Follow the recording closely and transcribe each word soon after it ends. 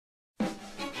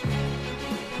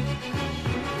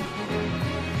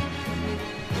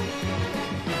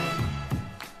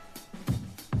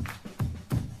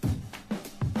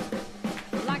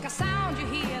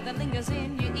fingers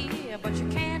in your ear, but you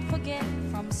can't forget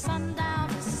from sundown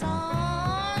to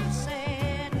sunset.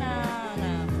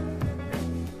 Nah.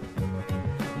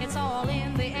 It's all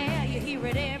in the air, you hear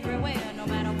it everywhere. No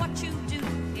matter what you do,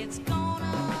 it's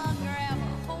gonna grab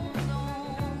a hold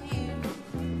on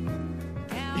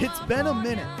you. It's been a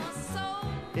minute.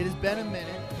 It has been a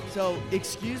minute. So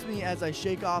excuse me as I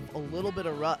shake off a little bit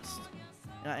of rust.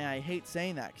 And I hate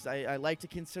saying that because I like to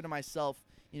consider myself,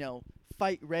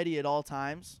 fight ready at all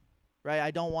times, right?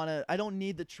 I don't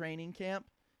need the training camp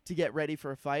to get ready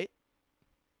for a fight.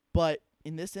 But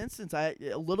in this instance, a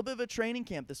little bit of a training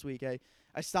camp this week. I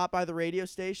stopped by the radio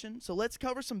station. So let's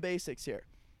cover some basics here.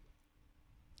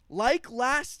 Like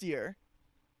last year,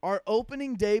 our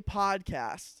opening day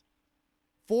podcast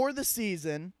for the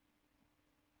season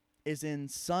is in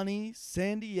sunny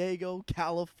San Diego,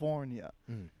 California.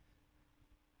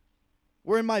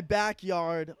 We're in my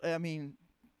backyard.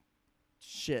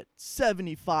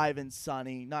 75 and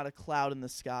sunny, not a cloud in the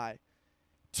sky.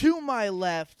 To my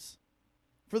left,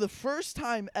 for the first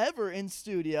time ever in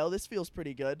studio, this feels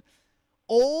pretty good,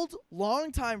 old,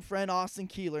 longtime friend Austin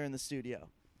Keeler in the studio.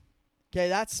 Okay,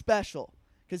 that's special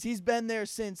because he's been there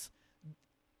since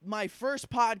my first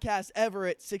podcast ever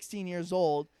at 16 years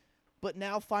old, but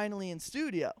now finally in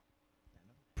studio.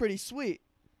 Pretty sweet.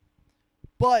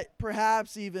 But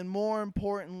perhaps even more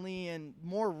importantly and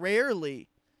more rarely,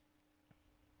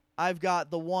 I've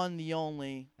got the one, the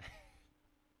only,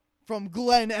 from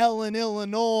Glen Ellen,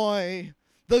 Illinois,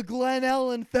 the Glen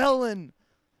Ellen felon,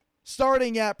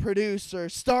 starting at producer,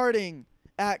 starting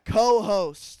at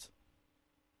co-host,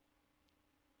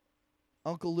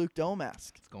 Uncle Luke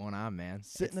Domask. What's going on, man?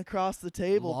 Sitting across the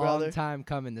table, brother. Long time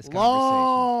coming, this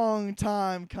Long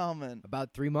time coming.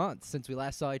 About 3 months since we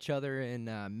last saw each other in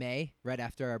May, right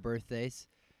after our birthdays.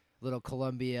 Little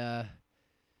Columbia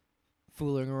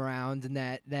fooling around in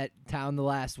that town the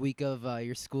last week of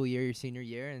your school year, your senior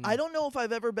year. And I don't know if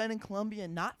I've ever been in Columbia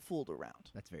and not fooled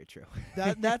around. That's very true.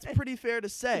 That's pretty fair to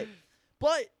say.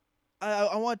 But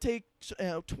I want to take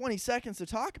 20 seconds to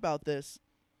talk about this.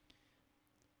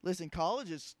 Listen, college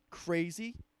is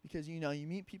crazy because, you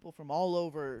meet people from all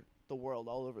over the world,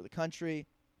 all over the country.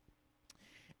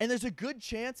 And there's a good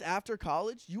chance after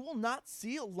college you will not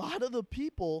see a lot of the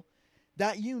people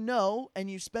that you know and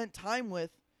you spent time with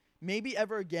maybe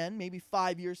ever again, maybe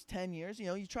 5 years, 10 years.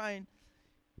 You try and,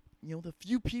 the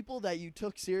few people that you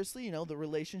took seriously, the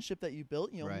relationship that you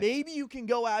built, right. Maybe you can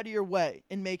go out of your way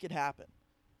and make it happen.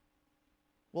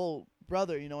 Well,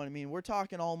 brother, you know what I mean? We're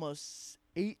talking almost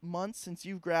 8 months since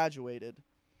you've graduated.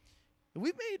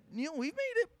 We've made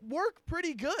it work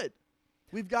pretty good.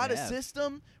 We've got a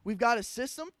system. We've got a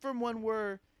system from when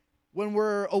we're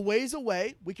a ways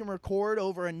away. We can record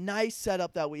over a nice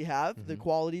setup that we have. Mm-hmm. The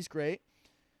quality's great.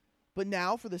 But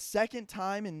now for the second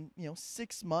time in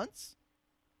 6 months,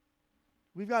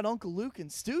 we've got Uncle Luke in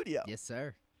studio. Yes,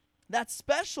 sir. That's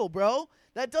special, bro.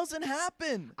 That doesn't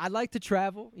happen. I like to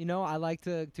travel. I like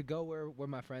to go where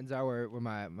my friends are, where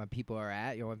my people are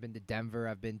at. I've been to Denver.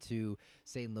 I've been to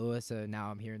St. Louis. Now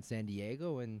I'm here in San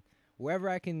Diego. And wherever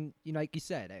I can, like you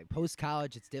said,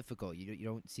 post-college, it's difficult. You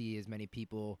don't see as many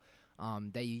people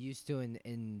that you used to,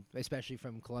 and especially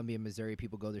from Columbia, Missouri,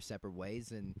 people go their separate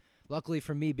ways. And luckily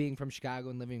for me, being from Chicago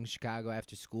and living in Chicago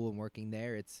after school and working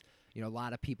there, it's, a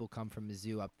lot of people come from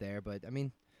Mizzou up there. But,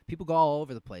 people go all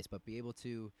over the place, but be able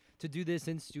to do this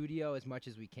in studio as much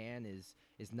as we can is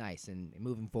nice. And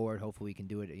moving forward, hopefully we can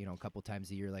do it, a couple times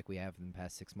a year like we have in the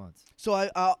past 6 months. So I'm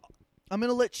going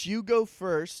to let you go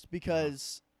first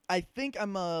because I think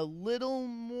I'm a little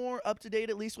more up to date,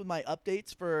 at least with my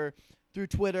updates through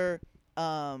Twitter,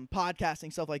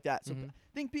 podcasting, stuff like that. So I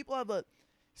think people have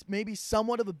maybe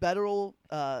somewhat of a better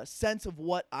sense of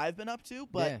what I've been up to.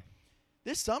 But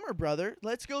this summer, brother,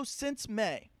 let's go since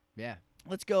May. Yeah.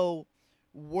 Let's go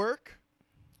work.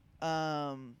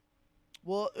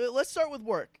 Well, let's start with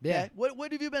work. Yeah. Okay?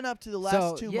 What have you been up to the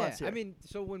last 2 months here?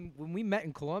 So when we met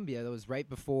in Columbia, that was right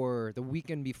before, the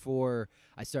weekend before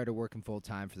I started working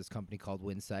full-time for this company called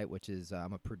Winsight, which is,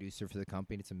 I'm a producer for the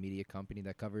company. It's a media company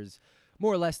that covers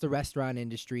more or less the restaurant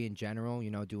industry in general,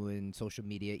 doing social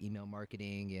media, email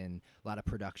marketing, and a lot of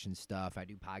production stuff. I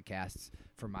do podcasts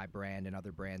for my brand and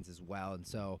other brands as well. And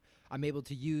so I'm able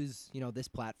to use, this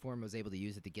platform. I was able to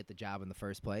use it to get the job in the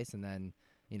first place. And then,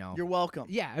 You're welcome.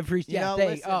 Yeah, I appreciate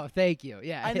it. Thank you.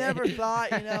 Yeah. I never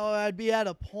thought, I'd be at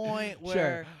a point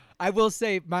where. Sure. I will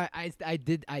say I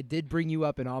did bring you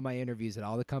up in all my interviews at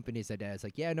all the companies I did. I was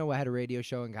like, I know I had a radio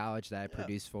show in college that I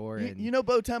produced for. And you know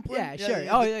Bo Templin? Yeah, sure.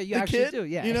 Oh, yeah, you actually kid? do.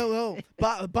 Yeah.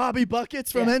 Bobby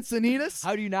Buckets from Encinitas?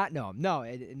 How do you not know him? No,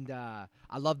 and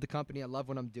I love the company. I love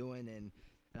what I'm doing. And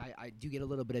And I do get a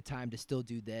little bit of time to still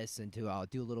do this and to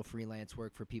do a little freelance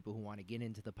work for people who want to get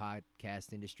into the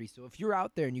podcast industry. So if you're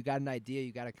out there and you got an idea,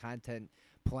 you got a content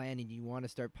plan, and you want to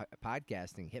start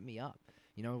podcasting, hit me up.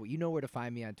 You know where to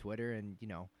find me on Twitter and,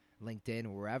 LinkedIn or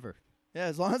wherever. Yeah,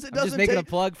 as long as it I'm doesn't just making take, a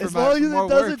plug for as my long as for it more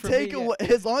doesn't work for take me, away,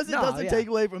 as long as it No, doesn't yeah. take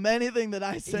away from anything that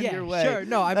I send your way. Sure.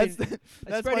 No, I mean,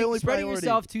 that's my only spreading priority.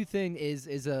 yourself too thin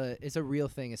is a real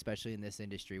thing, especially in this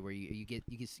industry where you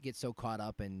get so caught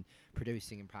up in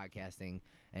producing and podcasting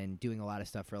and doing a lot of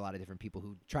stuff for a lot of different people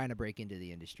who trying to break into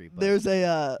the industry. But There's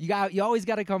a you always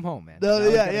got to come home, man. no, You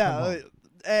always yeah, gotta yeah. come home.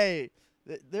 Hey,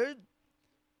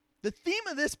 the theme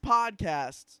of this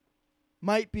podcast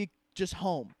might be just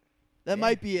home. That Yeah.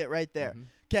 might be it right there. Mhm.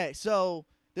 Okay, so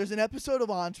there's an episode of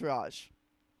Entourage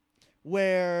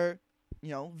where,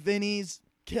 Vinny's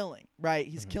killing, right?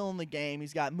 He's killing the game.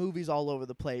 He's got movies all over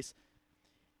the place.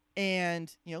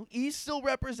 And, he's still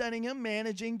representing him,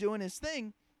 managing, doing his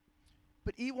thing.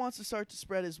 But he wants to start to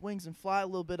spread his wings and fly a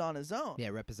little bit on his own. Yeah,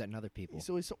 representing other people.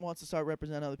 So he wants to start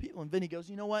representing other people. And Vinny goes,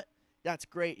 you know what? That's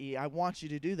great, E. I want you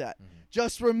to do that. Mhm.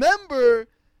 Just remember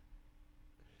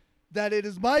that it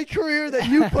is my career that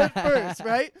you put first,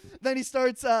 right? Then he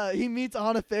starts, he meets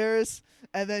Anna Faris,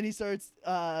 and then he starts,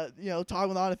 talking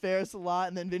with Anna Faris a lot.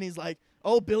 And then Vinny's like,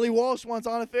 oh, Billy Walsh wants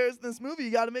Anna Faris in this movie.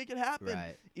 You got to make it happen.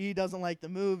 Right. E doesn't like the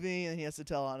movie, and he has to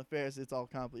tell Anna Faris it's all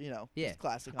Yeah. it's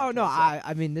classic. Oh no, Entourage stuff.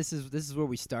 I mean this is where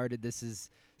we started. This is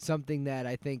something that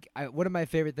I think one of my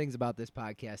favorite things about this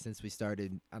podcast since we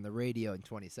started on the radio in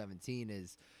 2017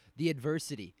 is the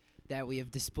adversity that we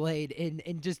have displayed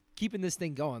in just keeping this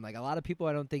thing going. Like a lot of people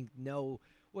I don't think know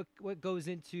what goes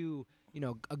into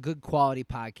a good quality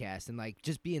podcast and like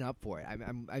just being up for it.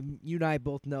 I'm you and I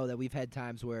both know that we've had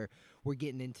times where we're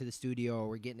getting into the studio or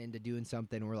we're getting into doing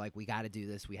something and we're like, we got to do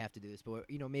this, we have to do this, but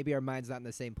maybe our mind's not in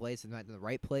the same place and not in the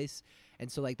right place,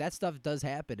 and so like that stuff does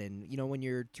happen. And when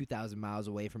you're 2,000 miles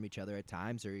away from each other at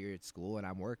times, or you're at school and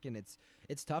I'm working,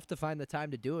 it's tough to find the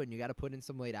time to do it, and you got to put in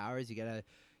some late hours. You got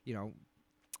to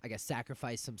I guess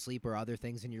sacrifice some sleep or other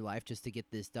things in your life just to get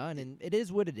this done, and it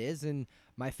is what it is. And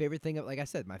my favorite thing, like I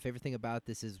said, my favorite thing about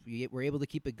this is we're able to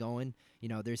keep it going.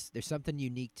 There's something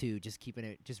unique to just keeping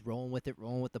it, just rolling with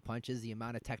the punches. The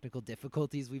amount of technical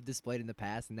difficulties we've displayed in the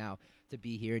past, and now to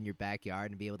be here in your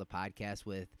backyard and be able to podcast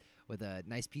with a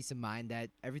nice peace of mind that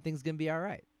everything's gonna be all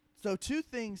right. So two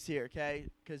things here, okay?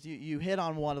 Because you hit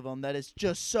on one of them that is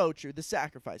just so true, the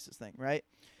sacrifices thing, right?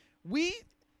 We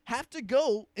have to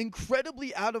go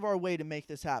incredibly out of our way to make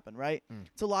this happen, right?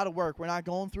 It's a lot of work. We're not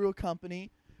going through a company.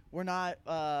 We're not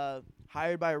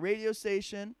hired by a radio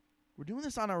station. We're doing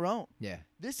this on our own. Yeah.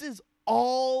 This is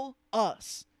all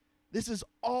us. This is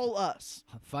all us.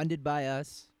 Funded by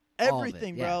us. All of it,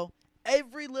 Everything, yeah. bro.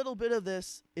 Every little bit of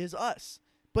this is us.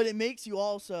 But it makes you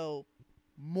also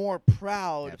more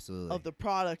proud Absolutely. of the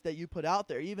product that you put out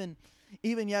there.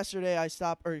 Even yesterday,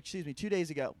 2 days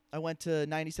ago, I went to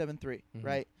 97.3,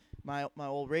 right? My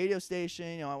old radio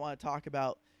station. I want to talk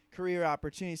about career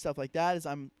opportunity, stuff like that, as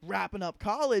I'm wrapping up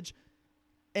college.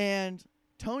 And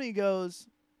Tony goes,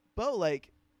 Bo,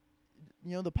 like,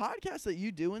 the podcast that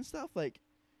you do and stuff, like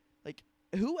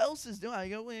who else is doing it? I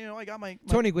go, well, I got my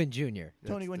Tony Gwynn Jr.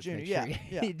 Tony Gwynn Jr., make yeah, sure.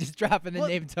 yeah. Just dropping the Well-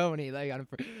 name Tony. Like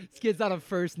this kid's on a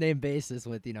first name basis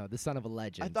with the son of a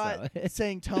legend. I thought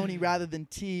saying Tony rather than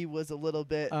T was a little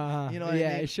bit, you know what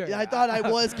yeah, I mean? sure. Yeah, I thought I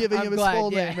was giving I'm him his glad,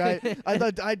 full yeah. name, right?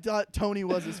 I thought Tony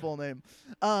was his full name.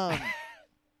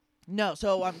 No,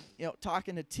 so I'm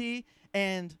talking to T,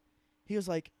 and he was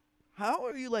like, "How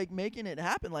are you like making it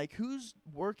happen? Like, who's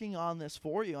working on this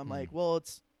for you?" I'm like, "Well,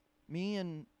 it's me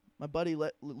and my buddy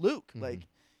Luke. Like,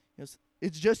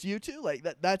 it's just you two. Like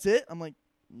that's it." I'm like,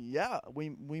 "Yeah, we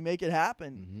make it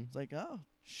happen." It's like, "Oh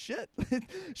shit,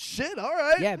 shit, all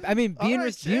right." Yeah, I mean, All being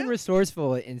right, being champ.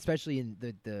 resourceful, and especially in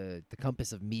the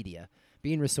compass of media,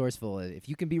 being resourceful. If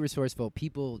you can be resourceful,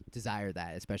 people desire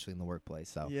that, especially in the workplace.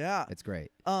 So Yeah. it's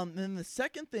great. Then the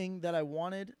second thing that I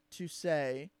wanted to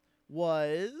say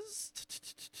was,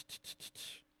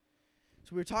 so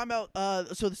we were talking about,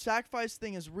 so the sacrifice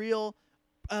thing is real,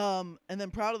 and then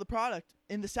proud of the product.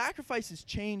 And the sacrifices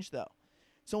change, though.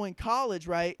 So in college,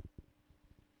 right,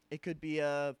 it could be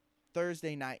a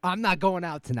Thursday night. I'm not going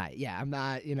out tonight. Yeah, I'm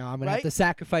not. I'm gonna have Right? to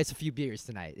sacrifice a few beers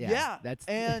tonight. Yeah, that's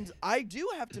and I do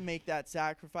have to make that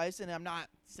sacrifice, and I'm not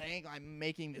saying I'm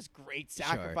making this great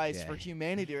sacrifice yeah. for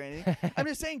humanity or anything. I'm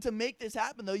just saying to make this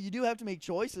happen, though, you do have to make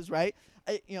choices, right?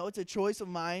 It's a choice of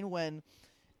mine when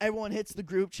everyone hits the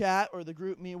group chat or the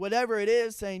group meet, whatever it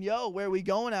is, saying, "Yo, where are we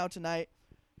going out tonight?"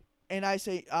 And I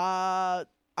say,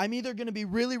 I'm either going to be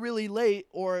really, really late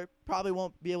or probably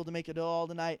won't be able to make it all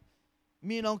tonight.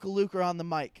 Me and Uncle Luke are on the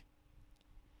mic.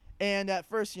 And at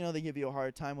first, they give you a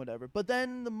hard time, whatever. But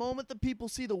then the moment the people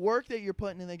see the work that you're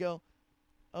putting in, they go,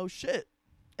 oh, shit.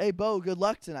 Hey, Bo, good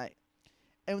luck tonight.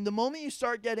 And the moment you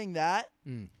start getting that,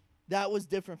 that was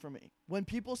different for me. When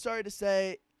people started to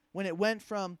say, when it went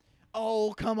from,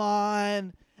 oh, come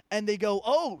on, and they go,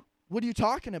 oh, what are you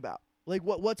talking about? Like,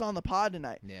 what's on the pod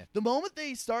tonight? Yeah. The moment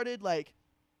they started, like,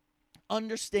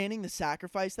 understanding the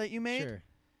sacrifice that you made, Sure.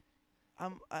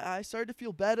 I started to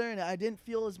feel better, and I didn't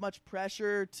feel as much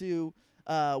pressure to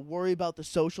worry about the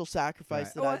social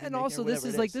sacrifice that I've been and making, also or this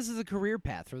whatever is this is a career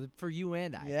path for you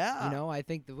and I. Yeah. I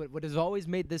think what has always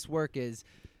made this work is,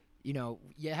 you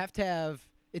have to have.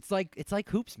 It's like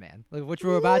hoops, man, which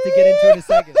we're about to get into in a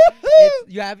second.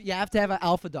 You have to have an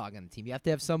alpha dog on the team. You have to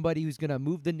have somebody who's gonna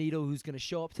move the needle, who's gonna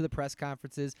show up to the press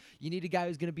conferences. You need a guy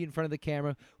who's gonna be in front of the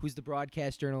camera, who's the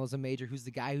broadcast journalism major, who's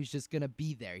the guy who's just gonna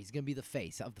be there. He's gonna be the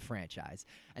face of the franchise.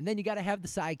 And then you got to have the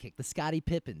sidekick, the Scottie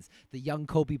Pippens, the young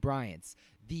Kobe Bryants,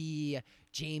 the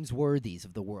James Worthies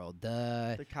of the world,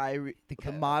 the Kyrie,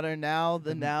 the modern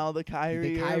the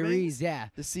Kyrie, the Kyries, yeah,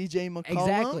 the CJ McCollums.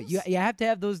 Exactly. You have to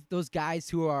have those guys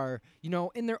who are,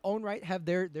 in their own right, have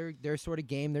their sort of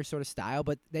game, their sort of style,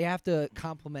 but they have to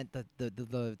complement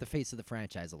the face of the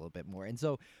franchise a little bit more. And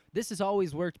so this has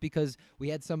always worked because we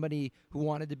had somebody who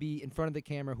wanted to be in front of the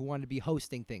camera, who wanted to be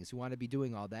hosting things, who wanted to be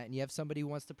doing all that, and you have somebody who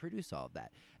wants to produce all of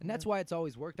that. And that's why it's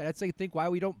always worked. That's, I think, why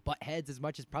we don't butt heads as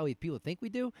much as probably people think we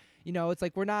do. It's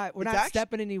like we're not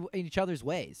stepping in each other's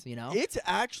ways, It's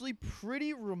actually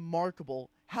pretty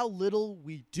remarkable how little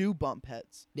we do bump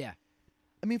heads. Yeah.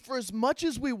 I mean, for as much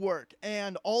as we work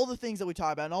and all the things that we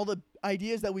talk about and all the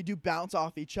ideas that we do bounce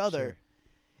off each other, Sure.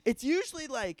 It's usually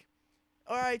like,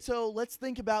 all right, so let's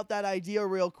think about that idea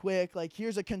real quick. Like,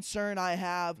 here's a concern I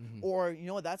have, or, you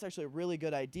know what, that's actually a really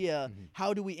good idea.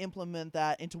 How do we implement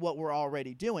that into what we're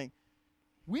already doing?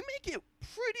 We make it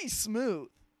pretty smooth.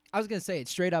 I was going to say it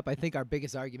straight up. I think our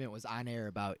biggest argument was on air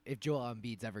about if Joel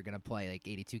Embiid's ever going to play like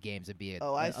 82 games and be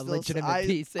a legitimate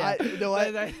piece. Yeah.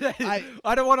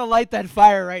 I don't want to light that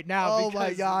fire right now. Oh,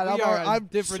 my God. I'm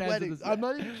different sweating. I'm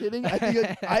not even kidding. I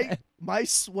think my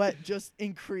sweat just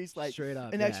increased like straight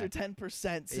up, an extra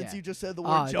 10% since you just said the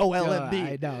word Joel Embiid.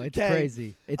 I know. It's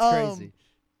crazy. It's crazy.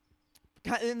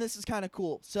 And this is kind of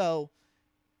cool. So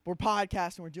we're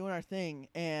podcasting. We're doing our thing.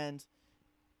 And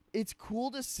it's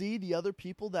cool to see the other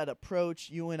people that approach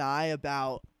you and I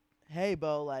about, hey,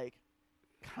 Bo, like,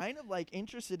 kind of like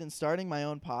interested in starting my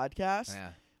own podcast.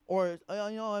 Yeah. Or,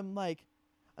 I'm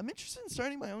interested in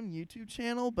starting my own YouTube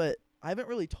channel, but I haven't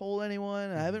really told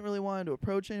anyone. And I haven't really wanted to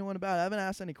approach anyone about it. I haven't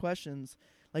asked any questions.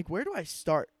 Like, where do I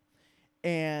start?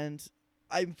 And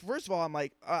first of all, I'm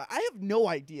like, I have no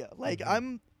idea. Like,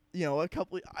 I'm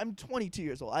 22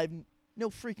 years old. I have no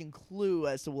freaking clue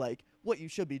as to, like, what you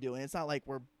should be doing. It's not like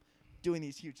we're doing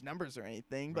these huge numbers or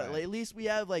anything, but like, at least we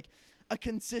have like a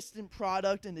consistent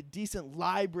product and a decent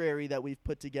library that we've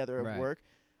put together of work.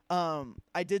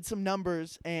 I did some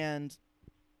numbers, and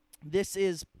this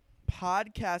is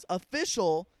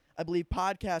official, I believe,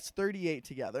 podcast 38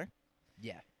 together.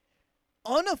 Yeah.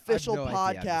 Unofficial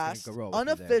podcast,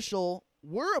 unofficial,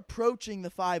 we're approaching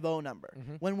the 50 number.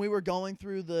 When we were going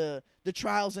through the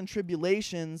trials and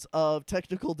tribulations of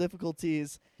technical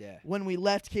difficulties, when we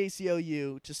left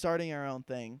KCOU to starting our own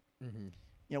thing,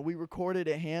 we recorded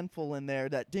a handful in there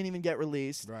that didn't even get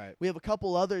released. Right. We have a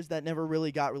couple others that never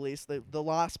really got released. The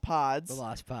Lost Pods. The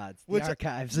Lost Pods. The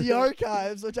archives. The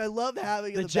archives, which I love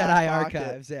having in the Jedi back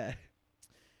archives, yeah.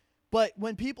 But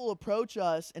when people approach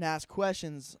us and ask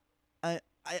questions,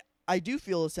 I do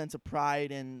feel a sense of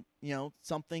pride and,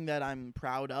 something that I'm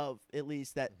proud of, at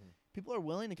least, that people are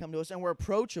willing to come to us and we're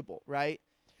approachable, right?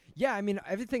 Yeah, I mean,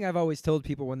 everything I've always told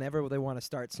people whenever they want to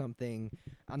start something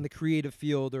on the creative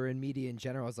field or in media in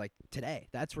general is like, today,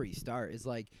 that's where you start, is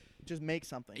like, just make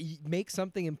something. Make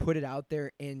something and put it out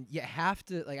there, and you have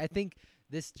to, like, I think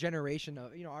this generation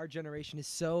of, our generation is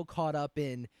so caught up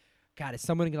in, God, is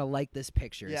someone going to like this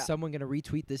picture? Yeah. Is someone going to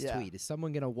retweet this tweet? Is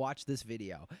someone going to watch this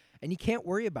video? And you can't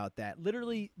worry about that.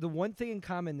 Literally, the one thing in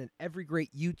common that every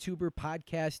great YouTuber,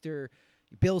 podcaster,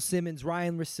 Bill Simmons,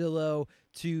 Ryan Russillo,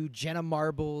 to Jenna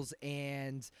Marbles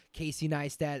and Casey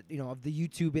Neistat, of the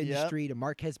YouTube industry, to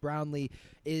Marquez Brownlee,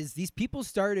 is these people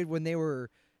started when they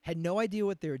had no idea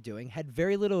what they were doing, had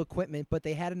very little equipment, but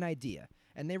they had an idea.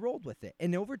 And they rolled with it.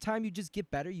 And over time, you just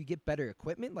get better. You get better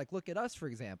equipment. Like, look at us, for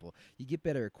example. You get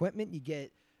better equipment. You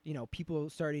get, people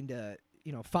starting to,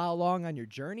 follow along on your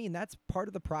journey. And that's part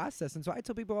of the process. And so I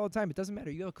tell people all the time, it doesn't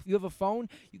matter. You have a phone.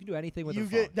 You can do anything with a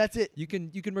phone. That's it. You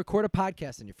can record a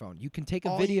podcast on your phone. You can take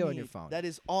a video on your phone. That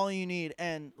is all you need.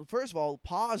 And first of all,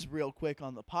 pause real quick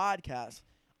on the podcast.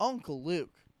 Uncle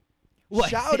Luke.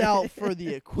 Shout out for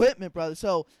the equipment, brother.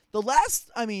 So the last,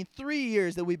 3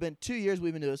 years that 2 years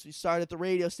we've been doing this. We started at the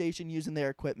radio station using their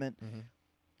equipment. Mm-hmm.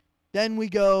 Then we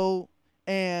go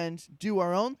and do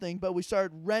our own thing, but we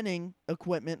started renting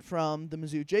equipment from the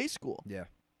Mizzou J School. Yeah.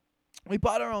 We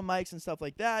bought our own mics and stuff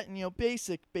like that, and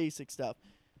basic stuff.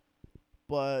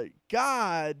 But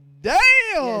god damn,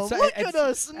 look at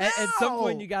us now. At some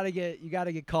point, you gotta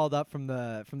get called up from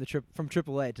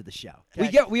AAA to the show.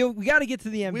 Okay. We gotta get to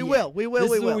the NBA. We will.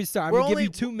 This is when we start. I'm gonna give you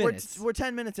 2 minutes. We're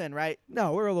 10 minutes in, right?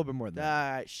 No, we're a little bit more than that.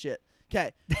 All right, shit.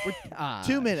 Okay,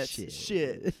 2 minutes.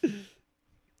 Shit.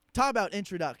 Talk about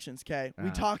introductions, okay?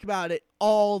 We talk about it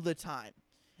all the time.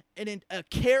 And a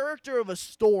character of a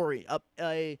story,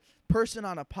 a person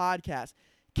on a podcast,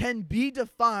 can be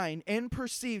defined and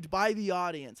perceived by the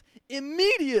audience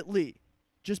immediately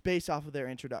just based off of their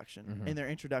introduction and their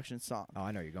introduction song. Oh,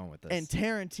 I know you're going with this. And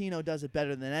Tarantino does it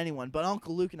better than anyone. But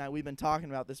Uncle Luke and I, we've been talking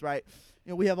about this, right?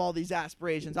 We have all these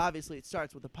aspirations. Obviously, it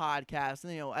starts with a podcast.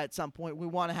 And, at some point, we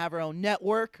want to have our own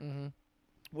network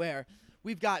where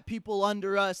we've got people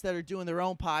under us that are doing their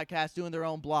own podcast, doing their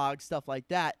own blog, stuff like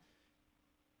that.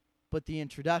 But the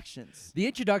introductions. The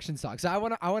introduction song. So I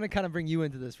want to kind of bring you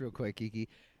into this real quick, Kiki.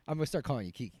 I'm going to start calling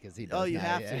you Kiki because he does. Oh, you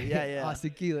have to. Yeah.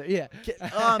 Austin Keeler. Yeah.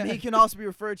 He can also be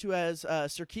referred to as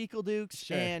Sir Keekle Dukes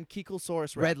and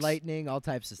Keeklesaurus Rex. Red Lightning, all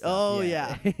types of stuff. Oh,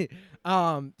 yeah.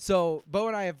 So Bo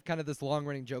and I have kind of this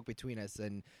long-running joke between us,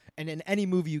 and in any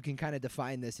movie you can kind of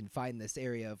define this and find this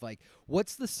area of, like,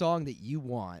 what's the song that you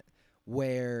want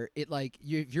where it, like,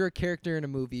 you're a character in a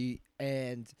movie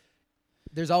and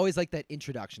there's always, like, that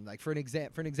introduction. Like, for an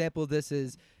example, this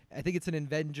is, I think it's an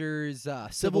Avengers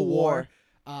Civil War.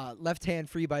 Left Hand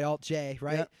Free by Alt J,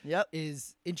 right? Yep.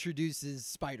 Introduces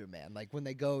Spider-Man. Like, when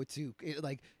they go to,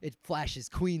 it flashes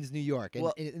Queens, New York.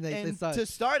 And, to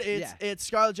start, it's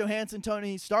Scarlett Johansson,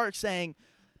 Tony Stark saying,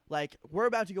 like, we're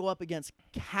about to go up against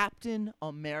Captain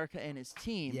America and his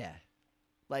team. Yeah.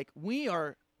 Like, we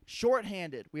are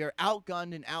shorthanded. We are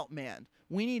outgunned and outmanned.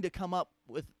 We need to come up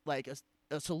with, like,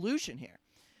 a solution here.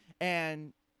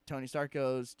 And Tony Stark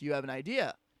goes, do you have an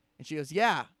idea? And she goes,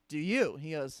 yeah, do you? And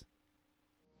he goes,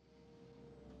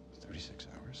 36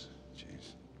 hours?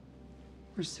 Jeez.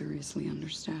 We're seriously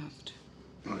understaffed.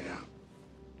 Oh, yeah.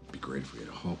 It'd be great if we had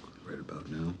a Hulk right about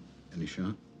now. Any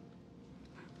shot?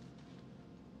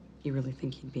 You really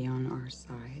think he'd be on our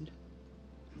side?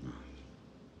 No.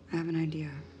 I have an idea.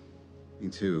 Me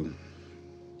too.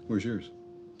 Where's yours?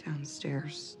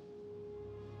 Downstairs.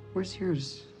 Where's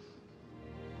yours?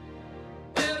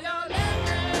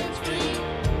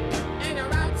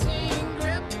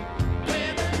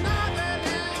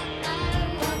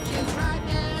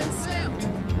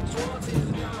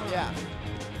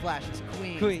 Flash is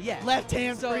Queen. Yeah. Left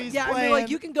Hand Freeze. Yeah, playing. I mean,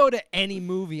 like, you can go to any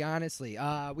movie, honestly.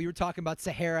 We were talking about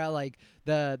Sahara, like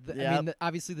I mean,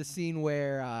 obviously the scene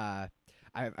where I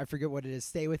forget what it is.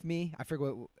 Stay With Me. I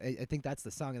forget what. I think that's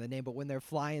the song in the name. But when they're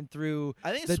flying through,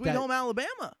 I think it's Sweet Home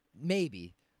Alabama.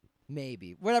 Maybe,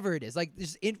 whatever it is. Like,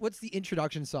 what's the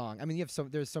introduction song? I mean,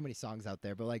 there's so many songs out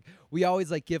there, but, like, we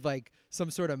always, like, give, like, some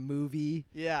sort of movie.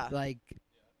 Yeah. Like,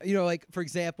 like, for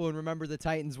example, in Remember the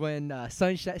Titans, when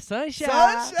Sunshine, he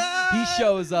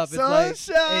shows up. Sunshine,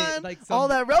 it's like all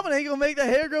that rubbing ain't gonna make the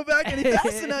hair grow back any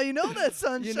faster. Now you know that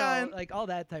sunshine. Like, all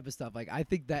that type of stuff. Like, I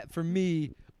think that for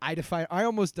me, I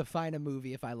almost define a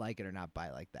movie if I like it or not by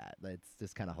like that. That's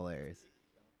just kind of hilarious.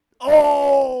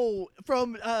 Oh,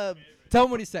 from tell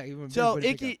him what he said. So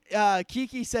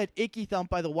Kiki said "Icky Thump"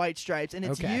 by the White Stripes, and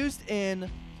it's used in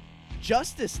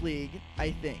Justice League, I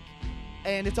think.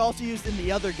 And it's also used in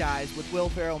The Other Guys with Will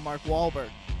Ferrell and Mark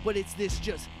Wahlberg. But it's this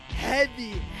just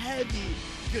heavy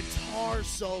guitar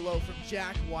solo from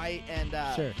Jack White and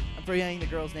I'm forgetting the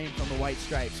girl's name from the White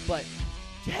Stripes. But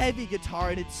heavy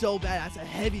guitar, and it's so bad. That's a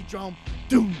heavy drum.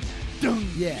 Doom, doom.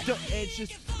 Yeah. Doom. It's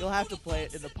just, you'll have to play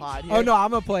it in the pod here. Oh, no, I'm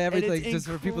going to play everything just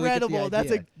for people to get the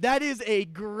idea. That is a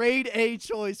grade A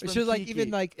choice from Kiki. Like, even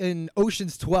like in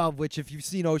Ocean's 12, which if you've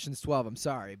seen Ocean's 12, I'm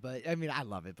sorry, but I mean, I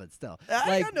love it, but still.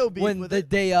 I got no beef with the it.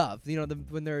 Day of,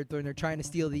 when they're trying to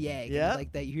steal the egg, yeah,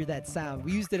 like that, you hear that sound.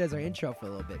 We used it as our intro for a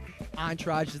little bit.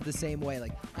 Entourage is the same way.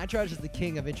 Like, Entourage is the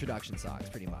king of introduction songs,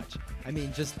 pretty much. I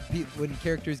mean, just when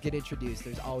characters get introduced,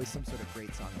 there's always some sort of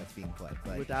great song that's being played.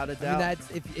 But, without a doubt. I mean, that's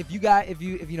if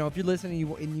you're listening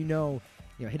and you know,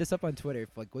 hit us up on Twitter.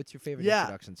 What's your favorite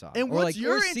introduction song? And what's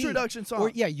your introduction song? Or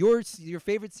your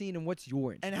favorite scene, and what's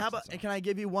your introduction and how about? song? And can I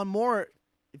give you one more?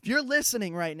 If you're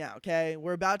listening right now, okay,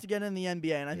 we're about to get in the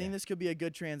NBA, and I think this could be a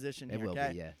good transition here. It will okay?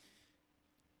 be, yeah.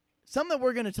 Something that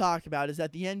we're going to talk about is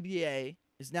that the NBA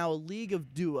is now a league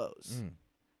of duos,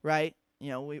 right?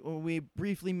 we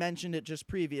briefly mentioned it just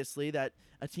previously that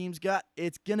a team's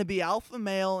it's going to be alpha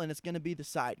male and it's going to be the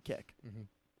sidekick. Mm-hmm.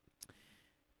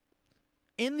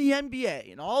 In the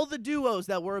NBA and all the duos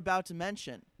that we're about to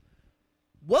mention,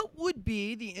 what would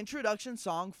be the introduction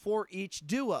song for each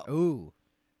duo? Ooh.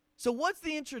 So what's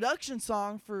the introduction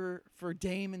song for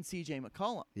Dame and CJ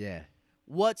McCollum? Yeah.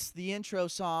 What's the intro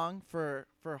song for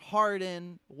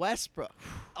Harden, Westbrook?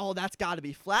 Oh, that's got to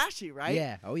be flashy, right?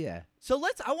 Yeah. Oh, yeah. So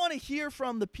I want to hear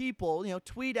from the people.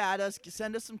 Tweet at us,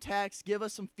 send us some text, give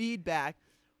us some feedback.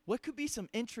 What could be some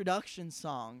introduction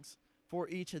songs for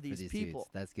each of these people?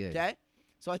 Dudes. That's good. Okay?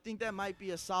 So I think that might be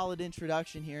a solid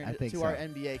introduction here to our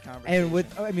NBA conversation. And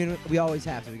we always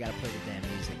have to. We got to play the damn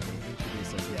music to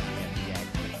introduce us to the NBA.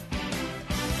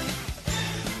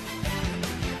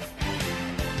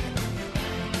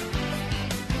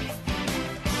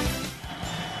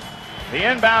 The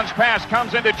inbounds pass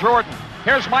comes into Jordan.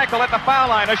 Here's Michael at the foul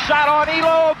line. A shot on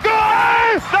Elo.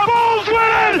 Good! The Bulls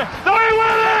win it! They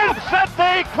win it! Set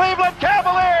the Cleveland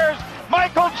Cavaliers.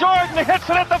 Michael Jordan hits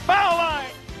it at the foul line.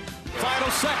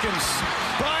 Final seconds.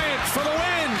 Bryant for the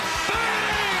win.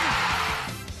 Bang!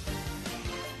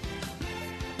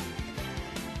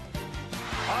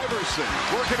 Iverson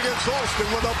working against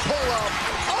Austin with a pull-up.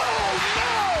 Oh,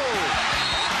 no!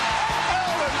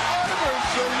 Allen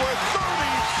Iverson with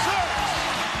 36.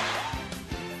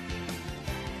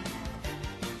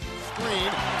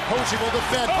 Screen. Posey will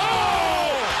defend.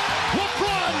 Oh!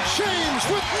 LeBron James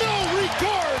with no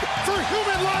regard for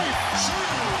human life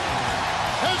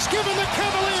has given the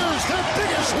Cavaliers their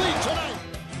biggest lead tonight.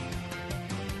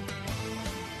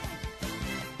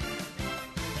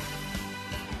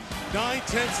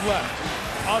 Nine-tenths left.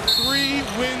 A 3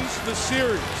 wins the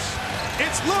series.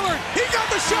 It's Lillard. He got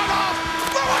the shot off.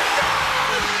 Lillard,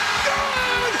 good!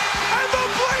 Good! And the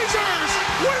Blazers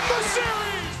win the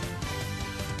series!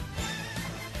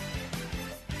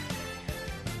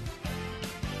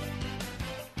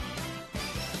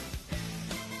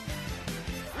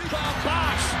 Rebound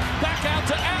Bosh. Back out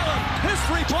to Allen. His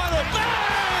three-pointer.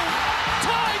 Bang!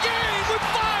 Tie game with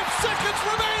 5 seconds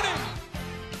remaining.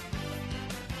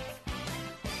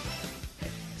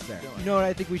 You know what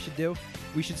I think we should do?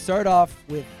 We should start off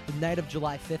with the night of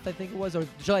July 5th, I think it was, or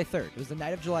July 3rd. It was the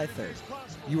night of July 3rd.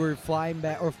 You were flying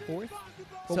back, or 4th?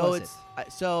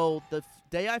 So the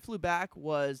day I flew back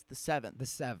was the 7th. The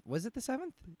 7th. Was it the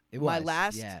 7th? It My was.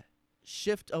 last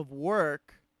shift of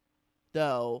work,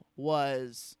 though,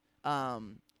 was a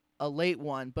late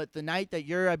one. But the night that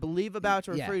you're, I believe, about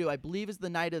to refer to, I believe is the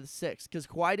night of the 6th, because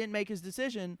Kawhi didn't make his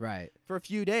decision for a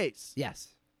few days.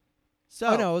 Yes.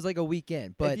 So no, it was like a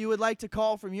weekend. But if you would like to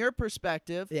call from your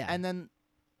perspective, and then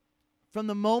from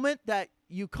the moment that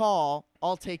you call,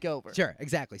 I'll take over. Sure,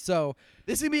 exactly. So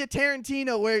this is going to be a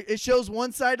Tarantino where it shows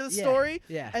one side of the story,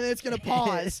 and then it's going to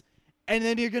pause, and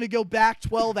then you're going to go back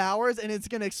 12 hours, and it's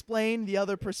going to explain the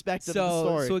other perspective of the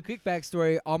story. So a quick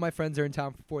backstory. All my friends are in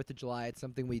town for 4th of July. It's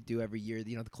something we do every year.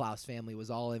 The Klaus family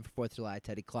was all in for 4th of July,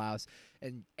 Teddy Klaus.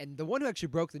 And the one who actually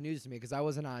broke the news to me, because I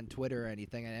wasn't on Twitter or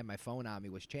anything, I had my phone on me,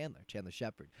 was Chandler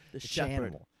Shepard. The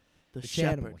Shepherd. The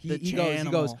Chanimal. He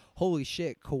goes, holy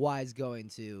shit, Kawhi's going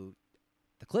to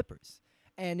the Clippers.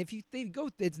 And if they go,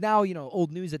 it's now,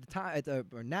 old news at the time,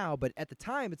 or now, but at the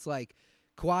time, it's like,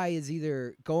 Kawhi is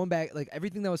either going back, like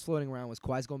everything that was floating around was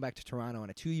Kawhi's going back to Toronto on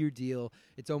a 2-year deal.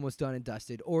 It's almost done and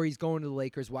dusted. Or he's going to the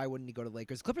Lakers. Why wouldn't he go to the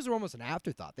Lakers? The Clippers were almost an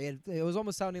afterthought. It was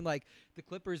almost sounding like the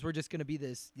Clippers were just going to be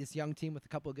this young team with a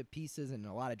couple of good pieces and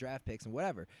a lot of draft picks and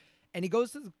whatever. And he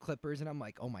goes to the Clippers, and I'm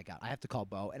like, oh, my God, I have to call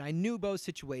Bo. And I knew Bo's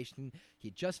situation. He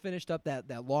had just finished up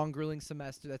that long, grueling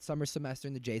semester, that summer semester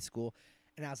in the J school.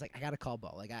 And I was like, I got to call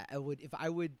Bo. Like, I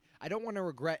don't want to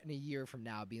regret in a year from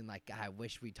now being like, God, I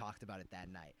wish we talked about it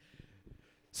that night.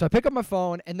 So I pick up my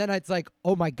phone, and then it's like,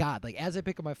 oh, my God. Like, as I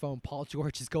pick up my phone, Paul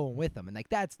George is going with him. And, like,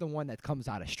 that's the one that comes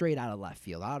straight out of left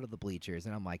field, out of the bleachers.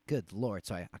 And I'm like, good Lord.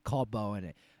 So I call Bo,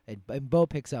 and Bo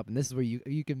picks up. And this is where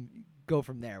you can go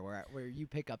from there, where you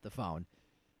pick up the phone.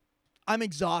 I'm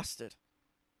exhausted.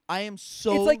 I am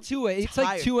so It's like 2 tired. It's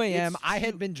like 2 a.m. I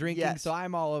had been drinking, yes. so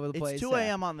I'm all over the place. It's 2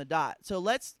 a.m. on the dot. So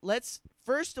let's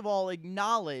first of all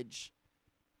acknowledge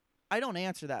I don't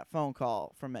answer that phone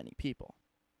call from many people.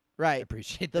 Right. I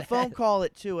appreciate the that. phone call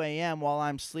at 2 a.m. while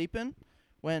I'm sleeping,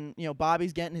 when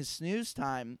Bobby's getting his snooze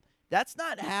time, that's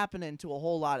not happening to a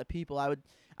whole lot of people.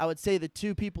 I would say the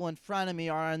 2 people in front of me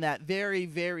are on that very,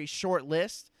 very short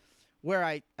list where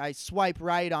I swipe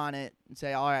right on it and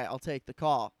say, all right, I'll take the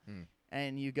call.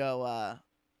 And you go,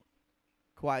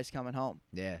 Kawhi's coming home.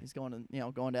 Yeah. He's going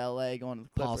to going to L.A., going to the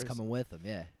Clippers. Paul's coming with him,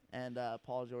 yeah. And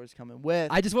Paul George's coming with.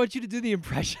 I just want you to do the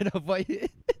impression of what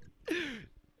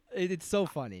it's so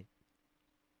funny.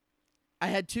 I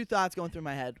had two thoughts going through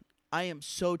my head. I am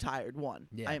so tired. One,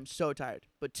 I am so tired.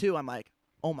 But two, I'm like,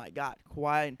 oh my God,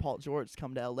 Kawhi and Paul George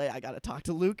come to LA. I got to talk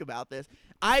to Luke about this.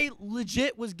 I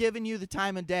legit was giving you the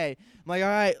time of day. I'm like, all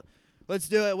right, let's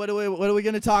do it. What are we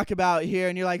going to talk about here?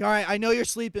 And you're like, all right, I know you're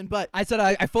sleeping, but I said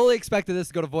I fully expected this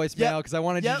to go to voicemail because I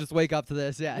wanted you to just wake up to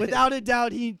this. Yeah. Without a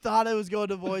doubt, he thought it was going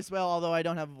to voicemail, although I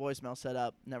don't have a voicemail set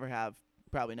up. Never have.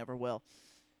 Probably never will.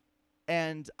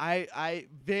 And I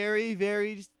very,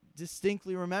 very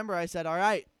distinctly remember I said, all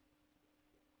right,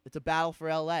 it's a battle for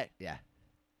LA. Yeah.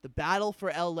 The battle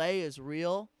for LA is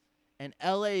real, and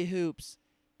LA Hoops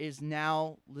is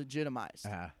now legitimized.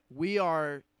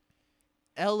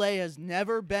 LA has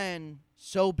never been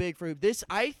so big for hoop.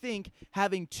 I think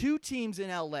having two teams in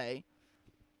LA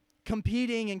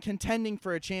competing and contending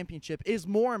for a championship is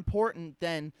more important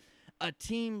than a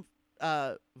team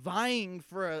vying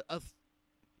for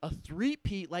a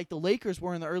three-peat like the Lakers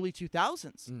were in the early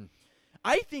 2000s.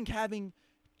 I think having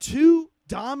two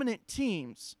dominant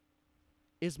teams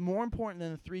is more important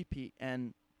than a three-peat.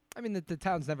 And I mean, the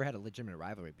town's never had a legitimate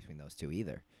rivalry between those two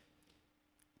either.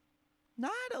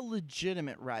 Not a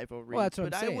legitimate rivalry, well, that's what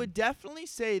but I'm saying. I would definitely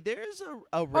say there's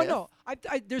a rift. Oh,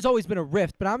 no. There's always been a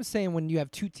rift, but I'm saying when you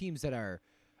have two teams that are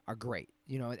great,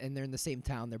 and they're in the same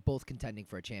town, they're both contending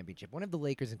for a championship. One of the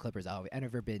Lakers and Clippers have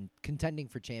ever been contending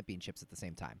for championships at the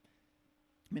same time.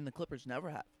 I mean, the Clippers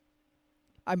never have.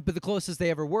 But the closest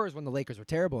they ever were is when the Lakers were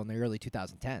terrible in the early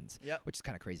 2010s, which is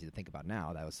kind of crazy to think about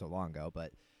now. That was so long ago.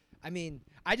 But, I mean,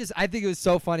 I think it was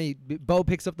so funny. Bo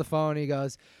picks up the phone, and he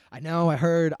goes, I know, I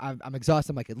heard, I'm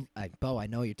exhausted. I'm like, Bo, I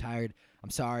know you're tired.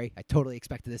 I'm sorry. I totally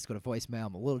expected this to go to voicemail.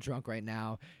 I'm a little drunk right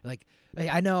now. Like, hey,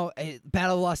 I know,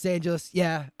 Battle of Los Angeles,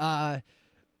 yeah.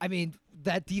 I mean,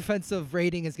 that defensive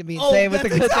rating is going to be insane with the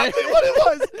Clippers. That's exactly what it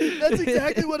was. That's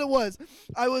exactly what it was.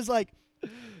 I was like,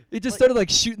 it just started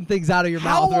shooting things out of your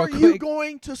mouth real quick. How are you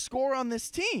going to score on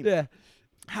this team? Yeah.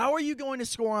 How are you going to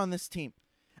score on this team?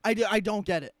 I don't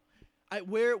get it.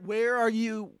 Where are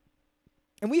you?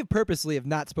 And we have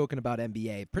not spoken about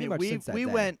NBA pretty much since that day. We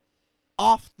went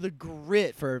off the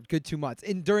grid for a good 2 months.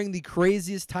 And during the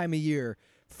craziest time of year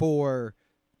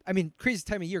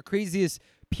craziest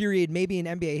period maybe in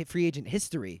NBA free agent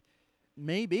history.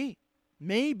 Maybe.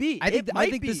 I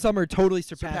think this summer totally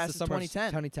surpassed the summer of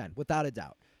 2010, without a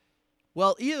doubt.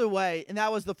 Well, either way, and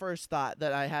that was the first thought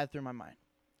that I had through my mind.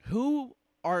 Who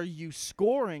are you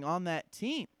scoring on that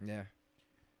team? Yeah.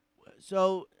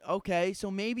 So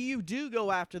maybe you do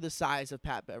go after the size of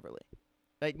Pat Beverly.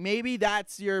 Like, maybe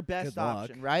that's your best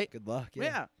option, right? Good luck.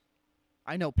 Yeah.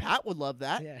 I know Pat would love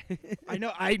that. Yeah.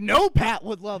 I know Pat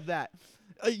would love that.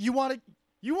 You want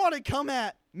to come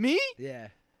at me? Yeah.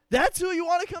 That's who you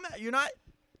want to come at.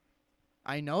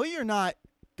 I know you're not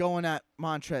going at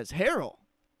Montrezl Harrell.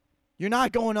 You're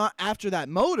not going after that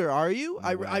motor, are you?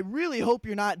 No way. I really hope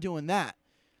you're not doing that.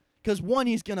 Because, one,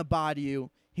 he's going to body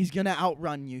you. He's going to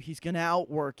outrun you. He's going to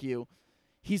outwork you.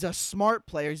 He's a smart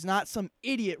player. He's not some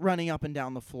idiot running up and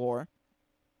down the floor.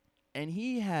 And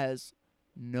he has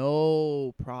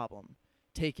no problem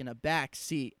taking a back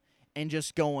seat and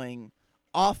just going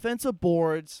offensive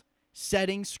boards,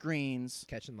 setting screens,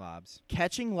 catching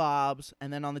lobs,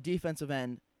 and then on the defensive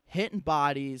end, hitting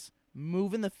bodies,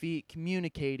 moving the feet,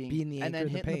 communicating, and then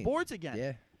hitting the boards again.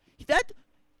 Yeah.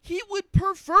 He would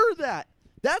prefer that.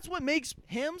 That's what makes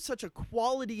him such a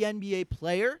quality NBA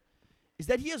player, is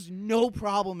that he has no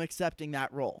problem accepting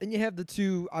that role. And you have the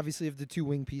two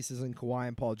wing pieces in Kawhi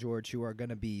and Paul George who are going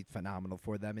to be phenomenal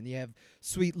for them. And you have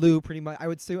Sweet Lou pretty much, I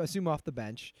would assume off the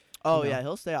bench. Oh, yeah,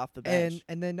 he'll stay off the bench.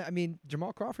 And then, I mean,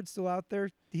 Jamal Crawford's still out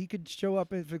there. He could show up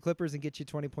for the Clippers and get you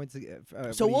 20 points.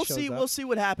 So we'll see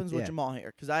what happens with Jamal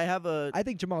here, because I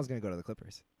think Jamal's going to go to the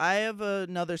Clippers. I have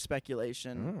another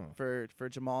speculation for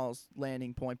Jamal's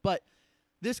landing point. But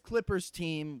this Clippers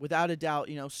team, without a doubt,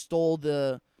 stole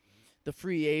the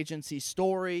free agency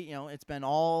story. It's been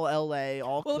all LA,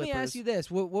 all Clippers. Let me ask you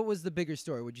this. What was the bigger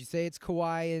story? Would you say it's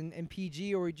Kawhi and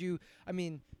PG, or would you,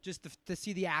 just to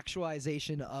see the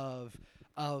actualization of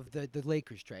the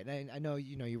Lakers trade? I know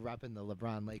you're repping the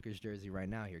LeBron Lakers jersey right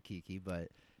now here, Kiki, but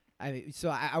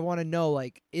I want to know,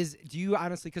 do you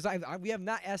honestly, because we have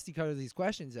not asked each other these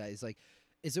questions, guys,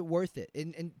 is it worth it?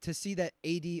 And to see that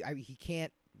AD, he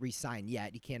can't re-sign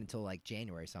yet. He can't until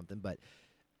January or something, but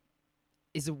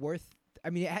is it worth?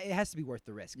 It has to be worth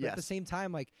the risk. But at the same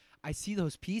time, I see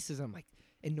those pieces, and I'm like,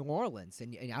 in New Orleans,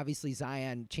 and obviously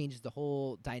Zion changes the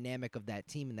whole dynamic of that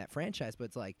team and that franchise. But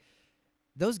it's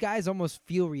those guys almost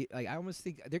feel I almost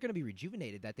think they're going to be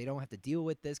rejuvenated, that they don't have to deal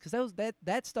with this, because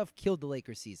that stuff killed the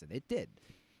Lakers season. It did.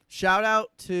 Shout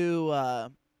out to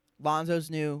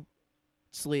Lonzo's new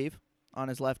sleeve. on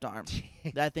his left arm.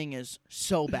 That thing is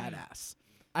so badass.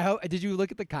 I hope. Did you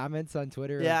look at the comments on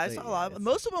Twitter? Yeah, I saw a lot.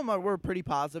 Most of them were pretty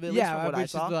positive. At least from what I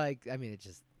saw. It's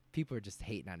just people are just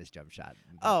hating on his jump shot.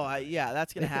 Yeah,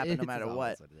 that's gonna happen no matter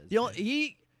what. What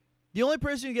The only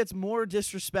person who gets more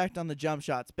disrespect on the jump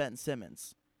shot's Ben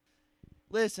Simmons.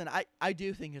 Listen, I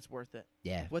do think it's worth it.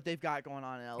 Yeah. What they've got going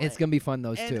on in LA. It's gonna be fun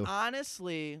those and two.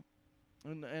 Honestly,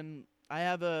 and I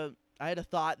had a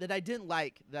thought that I didn't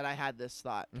like that I had this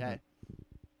thought. Okay.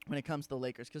 When it comes to the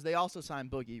Lakers, because they also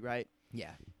signed Boogie, right?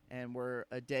 Yeah. And we're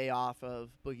a day off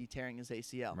of Boogie tearing his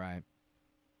ACL. Right.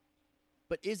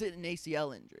 But is it an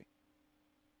ACL injury?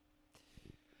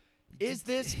 Is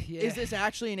this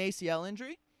actually an ACL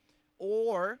injury?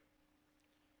 Or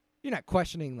you're not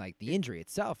questioning like the injury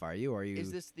itself, are you? Or are you?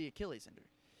 Is this the Achilles injury?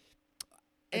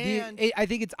 I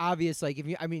think it's obvious. Like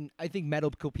I think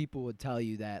medical people would tell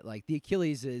you that like the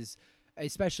Achilles is,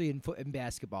 especially in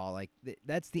basketball, like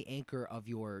that's the anchor of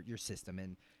your system.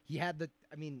 And he had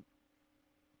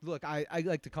look, I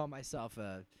like to call myself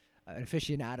an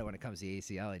aficionado when it comes to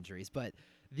ACL injuries, but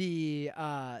the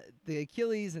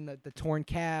Achilles and the torn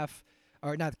calf,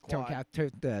 or not the torn calf,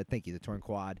 thank you, the torn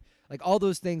quad, like all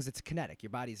those things, it's kinetic.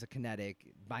 Your body's a kinetic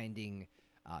binding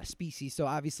species, so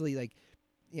obviously, like,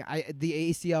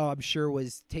 the ACL, I'm sure,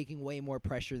 was taking way more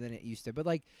pressure than it used to. But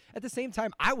like at the same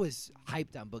time, I was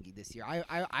hyped on Boogie this year.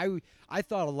 I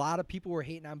thought a lot of people were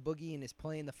hating on Boogie and his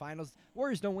play in the finals.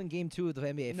 Warriors don't win Game 2 of the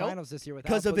NBA Finals this year without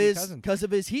Boogie Cousins. Because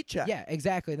of his heat check. Yeah,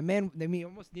 exactly. The man,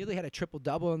 almost nearly had a triple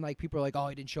double, and like people are like, oh,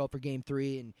 he didn't show up for Game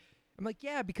 3, and I'm like,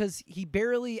 yeah, because he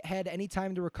barely had any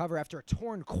time to recover after a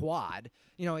torn quad.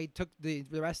 He took the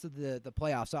rest of the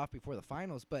playoffs off before the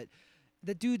finals, but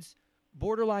the dude's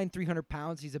borderline 300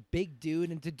 pounds. He's a big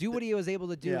dude, and to do what he was able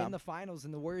to do in the finals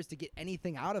and the Warriors to get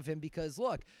anything out of him, because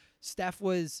look, Steph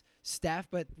was Steph,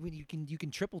 but when you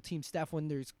can triple team Steph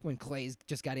when Clay's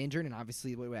just got injured, and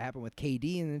obviously what happened with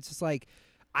KD, and it's just like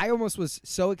I almost was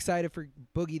so excited for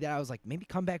Boogie that I was like, maybe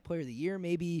comeback player of the year,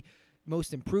 maybe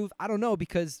most improved. I don't know,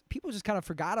 because people just kind of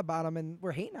forgot about him and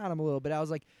were hating on him a little bit. I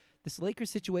was like, this Lakers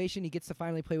situation, he gets to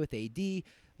finally play with AD.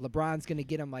 LeBron's going to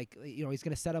get him he's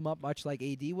going to set him up much like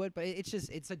AD would. But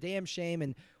it's a damn shame,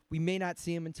 and we may not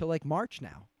see him until like March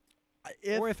now.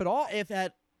 If at all.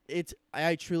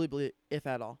 I truly believe if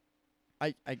at all.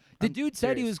 The dude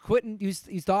said he was quitting. He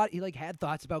had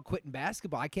thoughts about quitting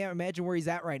basketball. I can't imagine where he's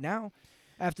at right now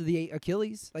after the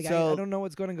Achilles. I don't know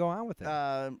what's going to go on with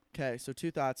him. Okay, so two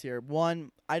thoughts here.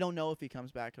 One, I don't know if he comes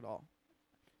back at all.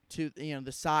 Two,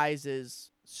 the size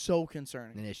is so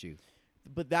concerning. An issue.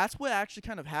 But that's what actually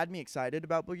kind of had me excited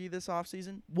about Boogie this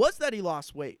offseason, was that he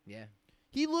lost weight. Yeah.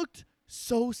 He looked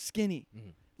so skinny.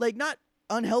 Like, not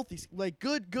unhealthy, like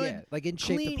good, yeah, like in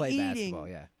shape to play eating, basketball,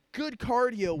 yeah. Good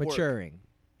cardio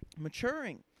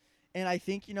Maturing. And I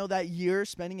think, that year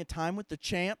spending a time with the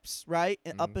champs, right?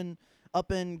 And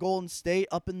up in Golden State,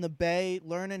 up in the Bay,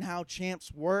 learning how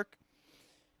champs work.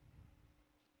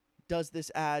 Does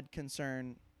this add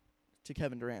concern to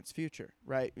Kevin Durant's future,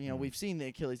 right? We've seen the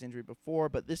Achilles injury before,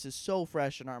 but this is so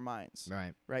fresh in our minds.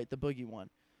 Right, the Boogie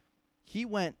one. He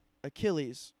went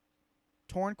Achilles,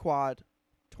 torn quad,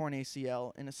 torn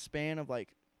ACL in a span of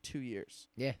like 2 years.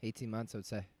 Yeah, 18 months, I would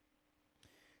say.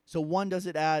 So one, does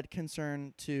it add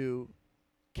concern to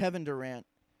Kevin Durant?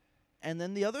 And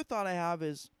then the other thought I have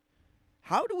is,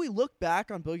 how do we look back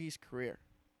on Boogie's career?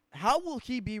 How will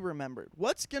he be remembered?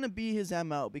 What's going to be his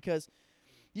MO? Because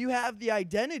you have the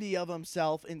identity of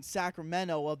himself in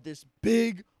Sacramento of this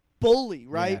big bully,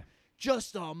 right? Yeah.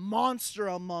 Just a monster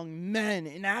among men,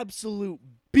 an absolute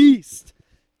beast.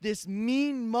 This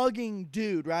mean mugging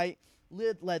dude, right?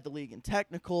 Led the league in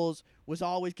technicals, was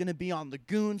always going to be on the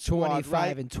goon squad, 25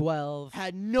 right? and 12.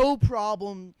 Had no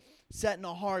problem setting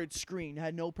a hard screen.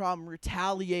 Had no problem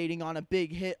retaliating on a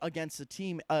big hit against the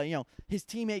team. His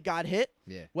teammate got hit.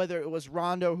 Yeah. Whether it was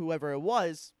Rondo, whoever it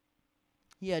was,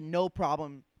 he had no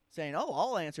problem saying, "Oh,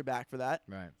 I'll answer back for that."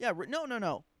 Right. Yeah.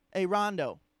 No. Hey,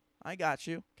 Rondo, I got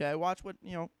you. Okay, watch what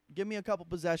give me a couple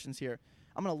possessions here.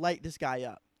 I'm gonna light this guy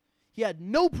up. He had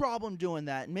no problem doing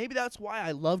that, and maybe that's why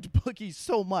I loved Boogie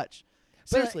so much.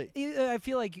 Seriously. But I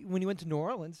feel like when he went to New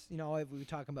Orleans, we were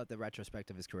talking about the retrospect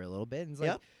of his career a little bit, and it's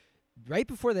like right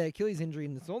before the Achilles injury,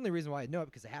 and it's the only reason why I know it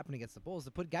because it happened against the Bulls.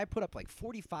 The guy put up like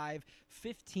 45,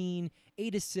 15,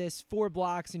 8 assists, 4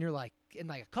 blocks, and you're like, and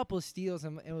like a couple of steals,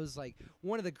 and it was like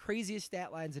one of the craziest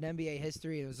stat lines in NBA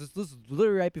history. And this was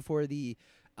literally right before the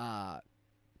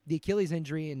Achilles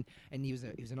injury, and he was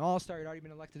an All-Star. He'd already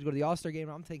been elected to go to the All-Star game.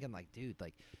 And I'm thinking, like, dude,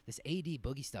 like this AD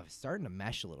Boogie stuff is starting to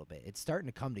mesh a little bit. It's starting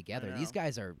to come together. These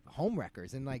guys are home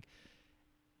wreckers, and like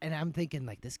And I'm thinking,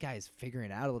 like, this guy's figuring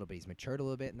it out a little bit. He's matured a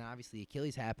little bit, and obviously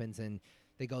Achilles happens, and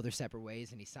they go their separate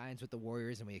ways, and he signs with the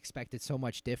Warriors, and we expected so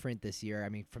much different this year. I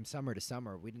mean, from summer to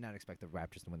summer, we did not expect the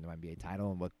Raptors to win the NBA title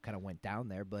and what kind of went down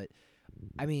there. But,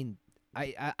 I mean,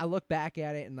 I look back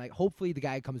at it, and, like, hopefully the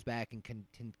guy comes back and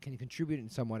can contribute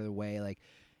in some other way. Like,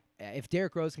 if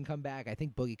Derrick Rose can come back, I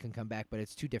think Boogie can come back, but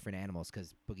it's two different animals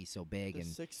because Boogie's so big and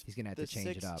he's gonna have to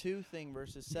change it up. The 6'2" thing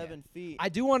versus 7 feet. I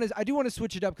do want to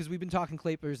switch it up because we've been talking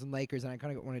Clippers and Lakers, and I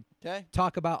kind of want to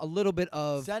talk about a little bit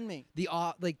of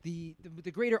the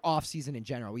greater off season in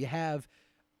general.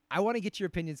 I want to get your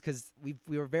opinions because we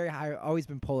were very high, always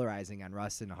been polarizing on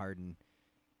Russ and Harden.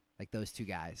 Like those two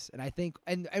guys, and I think,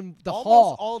 and the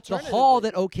haul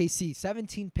that OKC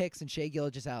 17 picks and Shai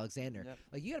Gilgeous-Alexander,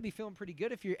 like you got to be feeling pretty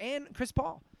good if you're and Chris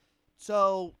Paul.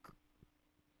 So,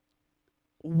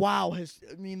 wow,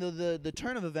 the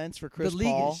turn of events for Chris Paul. The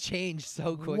league has changed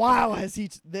so quickly. Wow,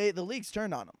 the league's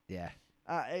turned on him. Yeah,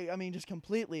 I mean just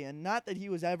completely, and not that he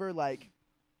was ever like.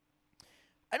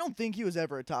 I don't think he was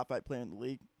ever a top 5 player in the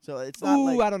league. So it's not.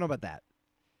 I don't know about that.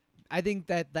 I think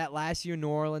that last year New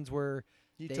Orleans were.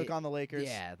 He took on the Lakers.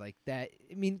 Yeah, like that.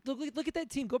 I mean, look at that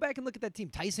team. Go back and look at that team.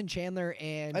 Tyson Chandler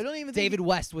and I don't even David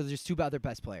West was just two other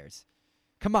best players.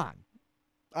 Come on.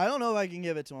 I don't know if I can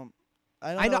give it to him.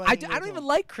 I don't even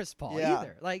like Chris Paul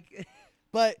either. Like,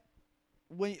 but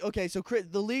so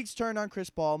the league's turned on Chris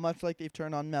Paul, much like they've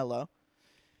turned on Melo.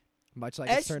 Much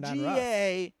like it's turned on Russ.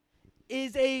 SGA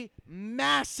is a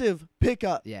massive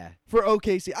pickup for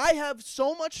OKC. I have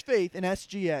so much faith in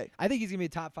SGA. I think he's going to be a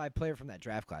top 5 player from that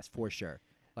draft class for sure.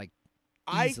 Like,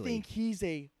 I easily. think he's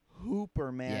a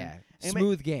hooper, man. Yeah,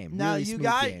 smooth game. Now,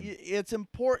 really it's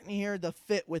important here the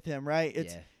fit with him, right?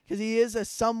 It's because he is a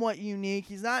somewhat unique.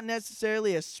 He's not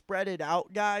necessarily a spreaded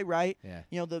out guy, right? Yeah.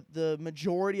 You know, the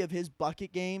majority of his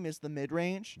bucket game is the mid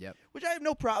range. Yep. Which I have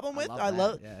no problem with. I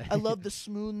love the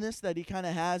smoothness that he kind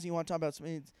of has. You want to talk about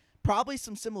smooth. Probably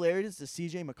some similarities to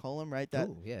C.J. McCollum, right?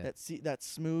 That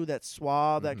smooth, that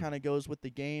suave, that kind of goes with the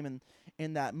game,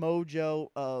 and that mojo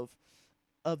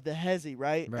of the hezzy,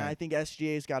 right? And I think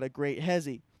SGA's got a great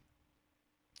hezzy.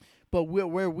 But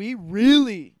where we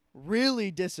really,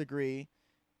 really disagree,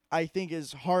 I think,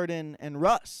 is Harden and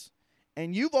Russ.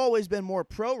 And you've always been more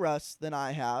pro Russ than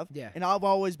I have. Yeah. And I've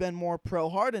always been more pro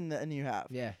Harden than you have.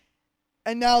 Yeah.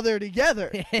 And now they're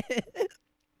together.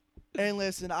 And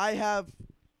listen, I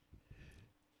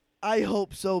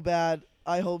hope so bad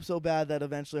that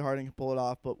eventually Harden can pull it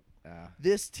off. But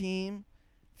this team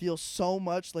feels so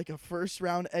much like a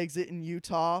first-round exit in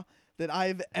Utah that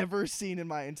I've ever seen in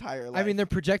my entire life. I mean, they're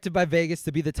projected by Vegas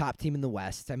to be the top team in the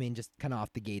West. I mean, just kind of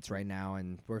off the gates right now,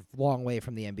 and we're a long way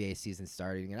from the NBA season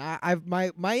starting. And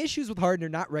my issues with Harden are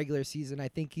not regular season. I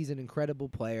think he's an incredible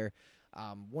player.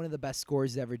 One of the best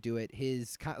scorers to ever do it.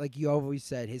 Like you always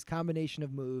said, his combination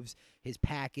of moves, his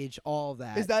package, all of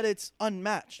that. Is that it's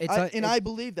unmatched. I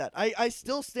believe that. I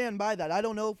still stand by that. I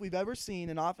don't know if we've ever seen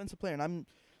an offensive player, and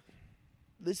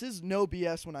this is no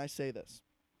BS when I say this.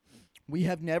 We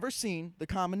have never seen the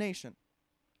combination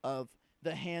of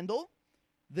the handle,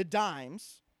 the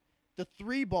dimes, the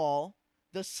 3-ball,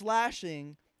 the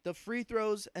slashing, the free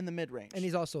throws, and the mid-range. And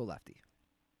he's also a lefty.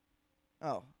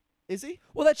 Oh. Is he?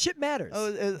 Well, that shit matters.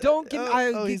 Don't get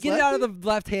it out of the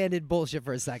left-handed bullshit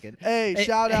for a second. Hey,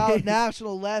 shout out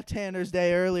National Left-Handers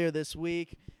Day earlier this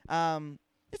week.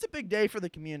 It's a big day for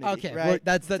the community. Okay, right?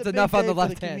 well, that's enough on the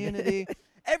left-handed.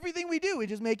 Everything we do, we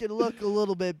just make it look a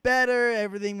little bit better.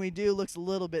 Everything we do looks a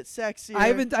little bit sexier. I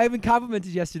haven't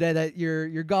complimented yesterday that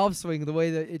your golf swing, the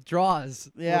way that it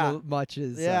draws, much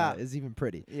is even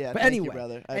pretty. Yeah, but thank anyway, you,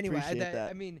 brother. I appreciate that.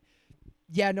 I mean,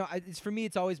 yeah, no, it's for me.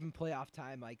 It's always been playoff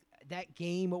time. Like that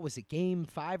game. What was it? Game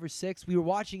 5 or 6? We were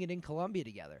watching it in Columbia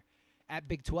together at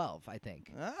Big 12, I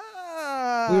think. We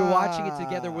were watching it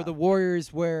together with the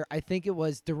Warriors, where I think it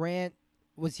was Durant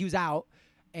he was out.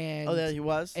 And yeah, he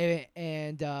was.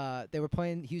 And they were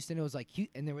playing Houston. It was like,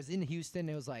 and there was in Houston.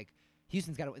 It was like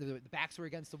Houston's got the backs were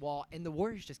against the wall, and the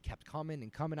Warriors just kept coming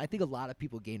and coming. I think a lot of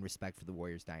people gained respect for the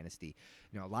Warriors dynasty.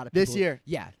 You know, a lot of people this year.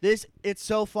 Yeah, it's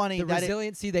so funny. The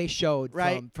resiliency they showed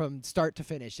from start to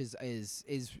finish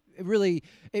is really,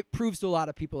 it proves to a lot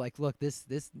of people like, look, this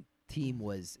team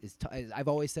I've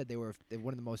always said they're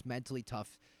one of the most mentally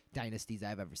tough dynasties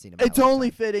I've ever seen in my It's lifetime.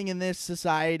 only fitting in this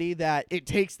society that it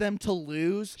takes them to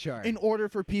lose in order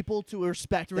for people to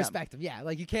respect them. Yeah.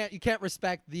 Like you can't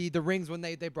respect the rings when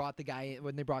they brought the guy in,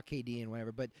 when they brought KD and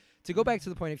whatever. But to go back to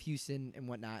the point of Houston and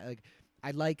whatnot, like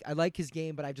I like his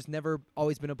game, but I've just never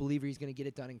always been a believer he's going to get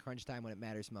it done in crunch time when it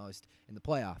matters most in the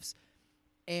playoffs.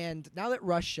 And now that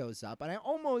Russ shows up, and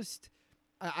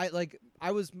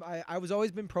I was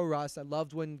always been pro Russ. I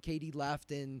loved when KD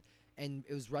left and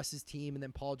it was Russ's team, and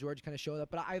then Paul George kind of showed up.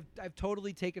 But I've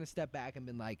totally taken a step back and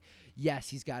been like, yes,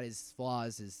 he's got his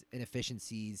flaws, his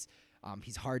inefficiencies.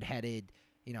 He's hard-headed.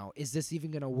 You know, is this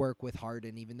even going to work with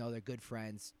Harden, even though they're good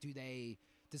friends?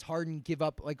 Does Harden give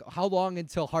up? Like, how long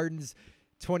until Harden's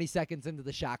 20 seconds into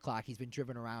the shot clock, he's been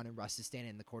driven around and Russ is standing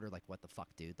in the corner like, what the fuck,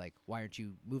 dude? Like, why aren't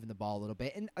you moving the ball a little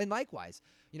bit? And likewise,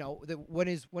 you know, when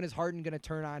is Harden going to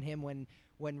turn on him when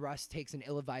Russ takes an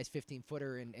ill-advised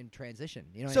 15-footer in transition?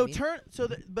 You know what I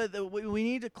mean? We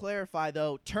need to clarify,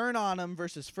 though, turn on him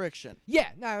versus friction. Yeah,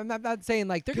 no, I'm not saying,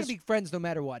 like, they're going to be friends no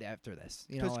matter what after this.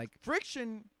 You know, like,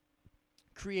 friction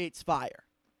creates fire.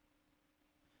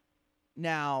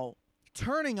 Now,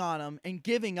 turning on him and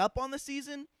giving up on the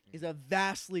season is a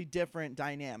vastly different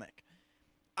dynamic.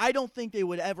 I don't think they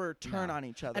would ever turn on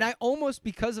each other. And I almost,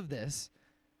 because of this,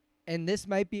 and this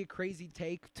might be a crazy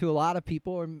take to a lot of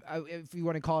people, or if you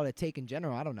want to call it a take in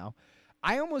general, I don't know.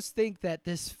 I almost think that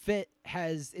this fit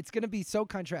it's going to be so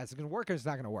contrasted. It's going to work or it's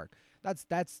not going to work. That's.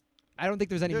 I don't think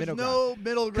there's any middle ground. There's no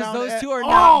middle ground. Because those two are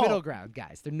not middle ground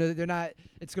guys. They're not.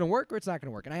 It's going to work or it's not going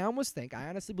to work. And I honestly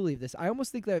believe this. I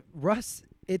almost think that Russ,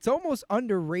 it's almost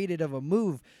underrated of a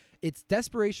move. It's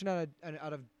desperation out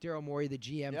of Daryl Morey, the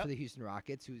GM for the Houston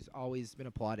Rockets, who's always been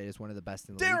applauded as one of the best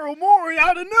in the league. Daryl Morey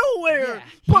out of nowhere. Yeah,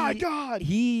 My God.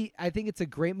 I think it's a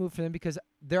great move for them because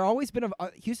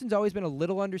Houston's always been a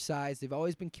little undersized. They've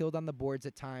always been killed on the boards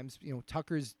at times. You know,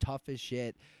 Tucker's tough as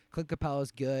shit. Clint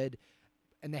Capella's good.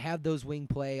 And they have those wing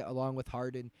play along with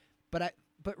Harden. But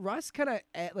Russ kind of,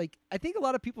 I think a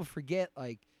lot of people forget,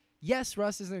 like, yes,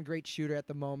 Russ isn't a great shooter at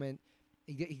the moment.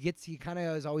 He kind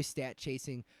of is always stat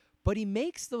chasing. But he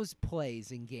makes those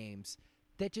plays in games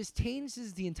that just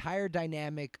changes the entire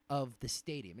dynamic of the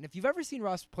stadium. And if you've ever seen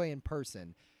Russ play in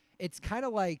person, it's kind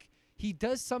of like he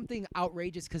does something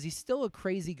outrageous because he's still a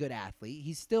crazy good athlete.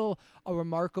 He's still a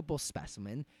remarkable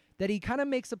specimen that he kind of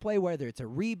makes a play, whether it's a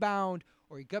rebound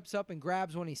or he gets up and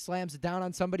grabs one, he slams it down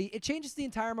on somebody. It changes the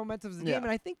entire momentum of the game,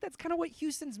 and I think that's kind of what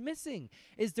Houston's missing,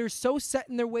 is they're so set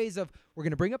in their ways of, we're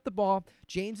going to bring up the ball,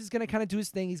 James is going to kind of do his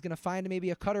thing, he's going to find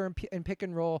maybe a cutter and pick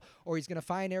and roll, or he's going to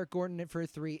find Eric Gordon for a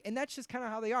three, and that's just kind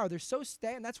of how they are. They're so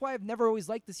set, and that's why I've never always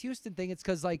liked this Houston thing. It's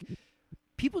because, like,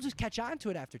 people just catch on to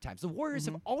it after times. The Warriors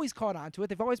have always caught on to it.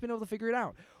 They've always been able to figure it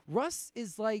out. Russ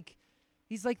is like,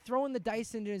 he's like throwing the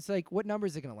dice into, it's like, what number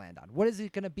is it going to land on? What is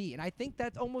it going to be? And I think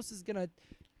that almost is going to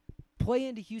play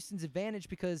into Houston's advantage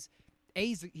because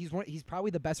he's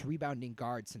probably the best rebounding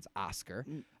guard since Oscar.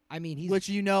 I mean, my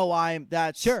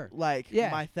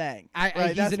thing.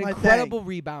 He's an incredible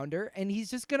rebounder, and he's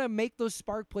just gonna make those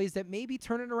spark plays that maybe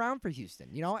turn it around for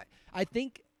Houston. You know, I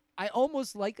think it's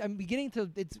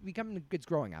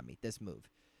growing on me, this move,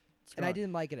 and I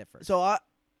didn't like it at first. So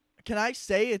can I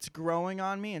say it's growing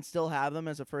on me and still have them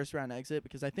as a first round exit,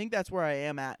 because I think that's where I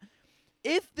am at.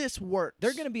 If this works,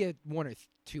 they're going to be a 1 or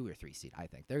 2 or 3 seed. I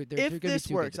think if this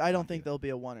works, I don't think they'll be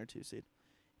a 1 or 2 seed.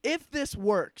 If this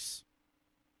works,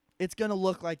 it's going to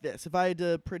look like this. If I had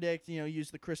to predict,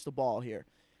 use the crystal ball here.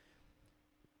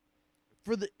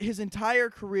 For his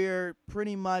entire career,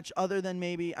 pretty much, other than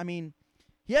maybe,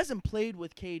 he hasn't played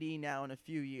with KD now in a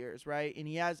few years, right? And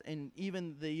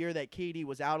even the year that KD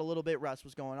was out a little bit, Russ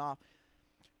was going off.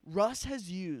 Russ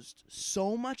has used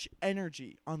so much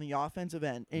energy on the offensive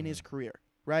end in his career,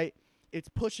 right? It's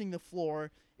pushing the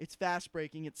floor, it's fast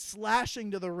breaking, it's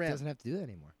slashing to the rim. Doesn't have to do that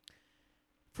anymore.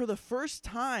 For the first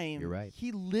time, you're right,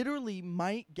 he literally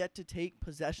might get to take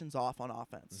possessions off on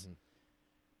offense.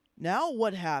 Now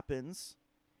what happens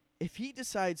if he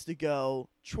decides to go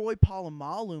Troy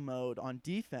Polamalu mode on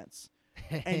defense?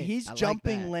 And he's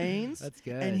jumping lanes. That's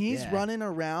good. And he's running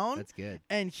around. That's good.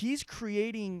 And he's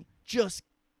creating just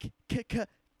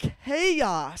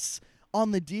chaos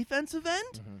on the defensive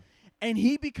end, and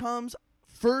he becomes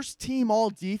first team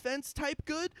all defense type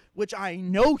good, which I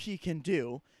know he can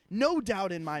do, no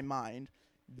doubt in my mind.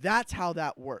 That's how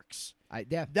that works.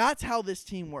 That's how this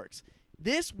team works.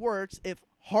 This works if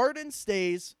Harden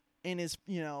stays in his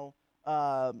score.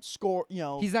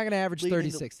 He's not going to average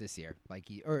 36 this year like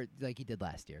he did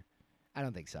last year. I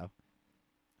don't think so.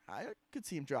 I could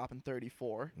see him dropping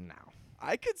 34. No.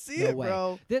 I could see it, way.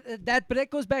 bro. But that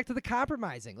goes back to the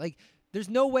compromising. Like, there's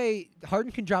no way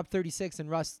Harden can drop 36 and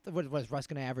Russ. What was Russ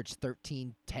going to average?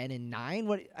 13, 10, and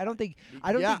 9. I think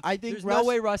there's no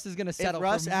way Russ is going to settle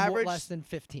for less than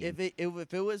 15.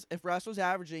 If Russ was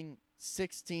averaging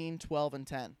 16, 12, and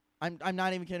 10, I'm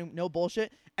not even kidding. No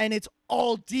bullshit. And it's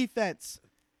all defense.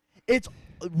 It's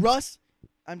Russ.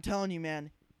 I'm telling you, man.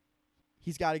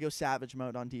 He's got to go savage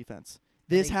mode on defense.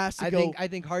 This has to go. I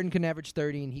think Harden can average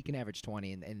 30 and he can average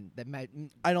 20, and that might.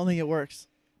 I don't think it works.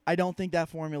 I don't think that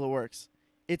formula works.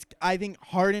 I think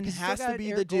Harden has to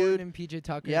be the dude. And PJ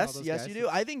Tucker. Yes, and all those yes, guys. you do.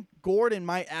 I think Gordon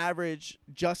might average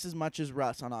just as much as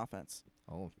Russ on offense.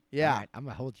 Oh, yeah. All right, I'm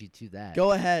gonna hold you to that.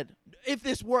 Go ahead. If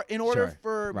this were in order Sure.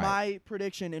 for Right. my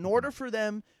prediction, in order for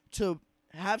them to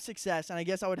have success, and I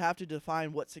guess I would have to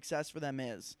define what success for them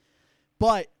is,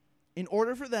 but in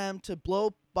order for them to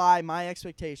blow by my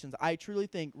expectations, I truly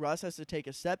think Russ has to take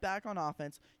a step back on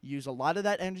offense, use a lot of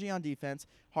that energy on defense,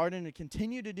 Harden to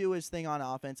continue to do his thing on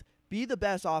offense, be the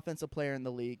best offensive player in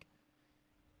the league,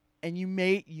 and you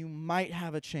might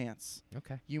have a chance.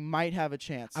 Okay. You might have a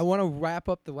chance. I want to wrap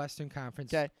up the Western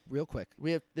Conference 'Kay. real quick.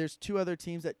 There's two other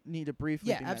teams that need to briefly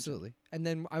Yeah, be mentioned. absolutely. And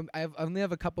then I only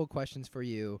have a couple of questions for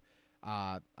you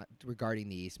regarding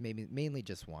the East, maybe mainly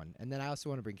just one. And then I also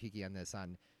want to bring Kiki on this.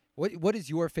 On what is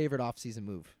your favorite offseason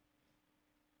move?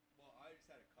 Well, I just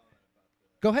had a comment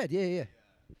about Go ahead. Yeah.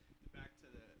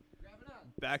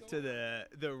 back to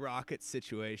the Rockets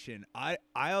situation. I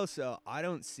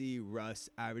don't see Russ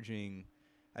averaging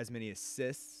as many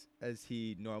assists as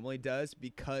he normally does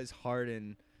because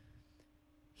Harden,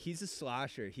 he's a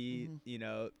slasher. He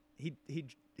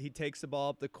he takes the ball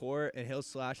up the court and he'll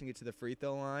slash and get to the free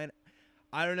throw line.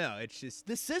 I don't know. It's just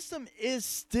the system is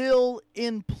still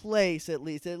in place, at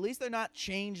least. At least they're not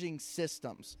changing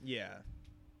systems. Yeah.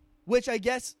 Which I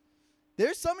guess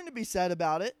there's something to be said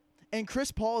about it. And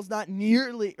Chris Paul is not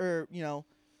nearly,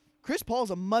 Chris Paul is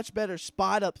a much better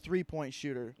spot-up three-point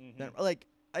shooter. Than,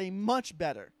 a much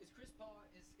better.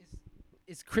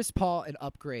 Is Chris Paul an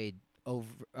upgrade over,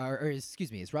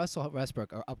 is Russell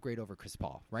Westbrook an upgrade over Chris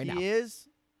Paul right now? He is.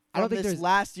 I don't think this there's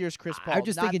last year's Chris Paul. I'm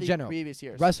just not thinking the general. Previous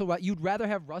years. You'd rather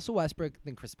have Russell Westbrook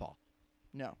than Chris Paul?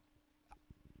 No.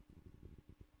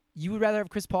 You would rather have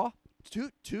Chris Paul?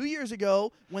 2 years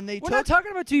ago when they We're took. not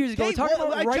talking about 2 years ago. Hey, We're talking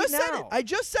about I right just now. said it. I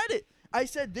just said it. I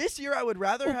said this year I would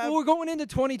rather have. We're going into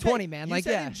 2020, man. You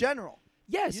said in general.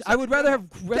 Yes, You I said would in rather general.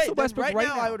 have Russell Westbrook right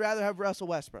now. now. I would rather have Russell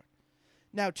Westbrook.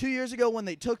 Now, 2 years ago when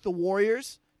they took the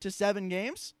Warriors to 7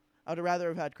 games, I would rather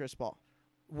have had Chris Paul.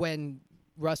 When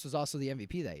Russ was also the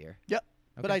MVP that year. Yep.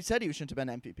 Okay. But I said he shouldn't have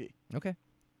been MVP. Okay.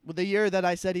 Well, the year that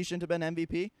I said he shouldn't have been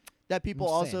MVP, that people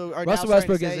also are Russell now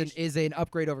Westbrook starting to say is an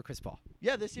upgrade over Chris Paul.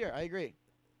 Yeah, this year I agree.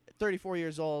 34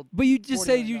 years old. But you just $40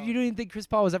 said million. you didn't think Chris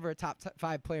Paul was ever a top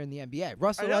 5 player in the NBA.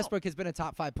 Russell I know. Westbrook has been a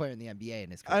top 5 player in the NBA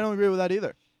in his career. I don't agree with that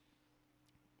either.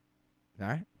 All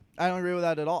right. I don't agree with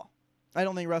that at all. I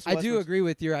don't think Russell I Westbrook's do agree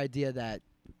with your idea that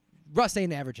Russ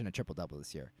ain't averaging a triple-double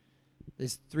this year.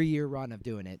 This 3-year run of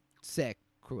doing it, sick,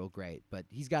 cool, great. But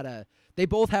he's got to – they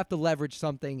both have to leverage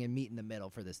something and meet in the middle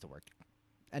for this to work.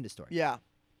 End of story. Yeah.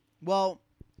 Well,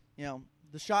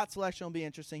 the shot selection will be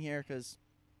interesting here because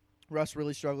Russ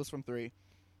really struggles from 3.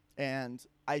 And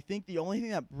I think the only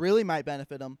thing that really might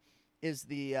benefit him is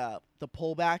the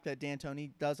pullback that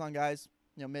D'Antoni does on guys,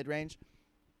 mid-range.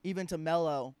 Even to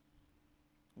Melo,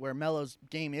 where Melo's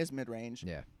game is mid-range.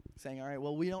 Yeah. Saying, all right,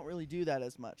 well, we don't really do that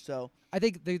as much. So I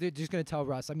think they're just going to tell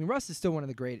Russ. I mean, Russ is still one of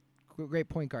the great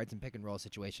point guards in pick-and-roll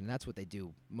situation. And that's what they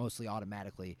do mostly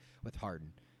automatically with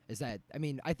Harden. Is that, I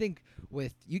mean, I think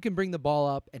you can bring the ball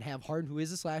up and have Harden, who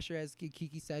is a slasher, as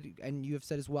Kiki said, and you have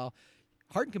said as well.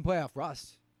 Harden can play off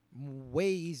Russ way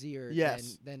easier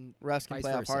than Russ can vice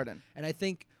play off versa. Harden. And I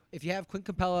think if you have Clint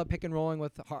Capella pick and rolling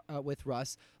with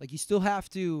Russ, you still have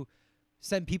to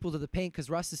send people to the paint because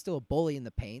Russ is still a bully in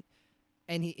the paint.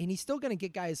 And he's still going to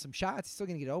get guys some shots. He's still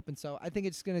going to get open. So I think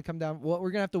it's going to come down. Well,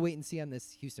 we're going to have to wait and see on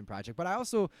this Houston project. But I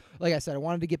also, like I said, I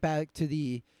wanted to get back to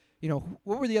the,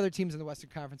 what were the other teams in the Western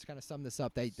Conference to kind of sum this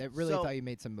up that really thought you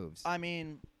made some moves? I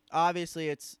mean, obviously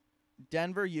it's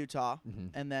Denver, Utah,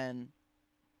 and then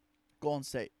Golden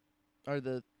State are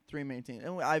the 3 main teams.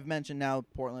 And I've mentioned now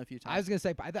Portland a few times. I was going to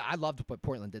say, I loved what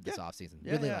Portland did this offseason.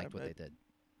 Really liked what they did.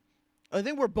 I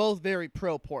think we're both very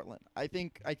pro Portland. I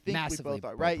think Massively we both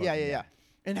are, pro right? Portland, Yeah.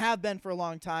 And have been for a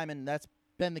long time, and that's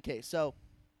been the case. So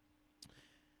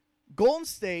Golden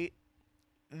State,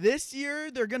 this year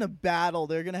they're going to battle.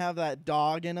 They're going to have that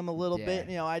dog in them a little bit.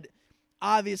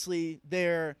 Obviously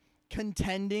their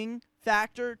contending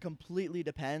factor completely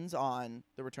depends on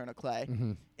the return of Clay.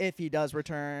 If he does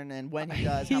return and when he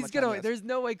does. There's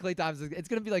no way Klay Thompson. It's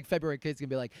gonna be like February. Kid's gonna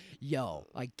be like, "Yo,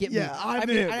 get me." I'm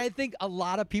in. in. And I think a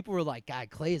lot of people were like,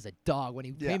 "God, Klay is a dog." When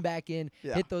he came back in,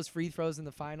 hit those free throws in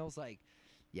the finals,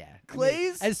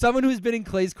 Clay's. As someone who's been in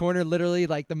Clay's corner, literally,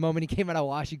 the moment he came out of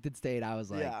Washington State, I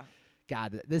was like,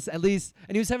 God, this at least.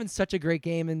 And he was having such a great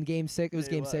game in Game 6. It was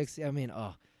Game 6. I mean,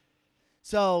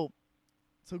 So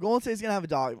Golden State's gonna have a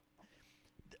dog.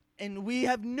 and we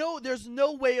have there's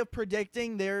no way of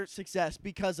predicting their success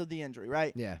because of the injury,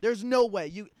 right? Yeah. There's no way.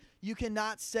 You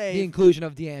cannot say The inclusion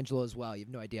of D'Angelo as well. You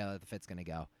have no idea how the fit's going to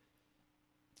go.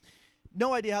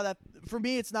 no idea how that. For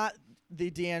me, it's not the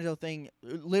D'Angelo thing.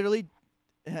 Literally,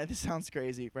 this sounds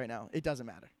crazy right now. It doesn't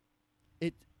matter.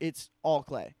 It's all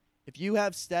Clay. If you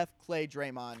have Steph, Clay,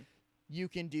 Draymond, you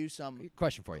can do some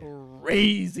question for you.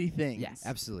 Crazy things. Yeah,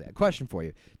 absolutely. A question for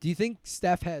you. Do you think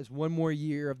Steph has one more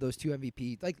year of those 2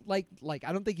 MVP? Like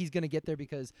I don't think he's going to get there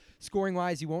because scoring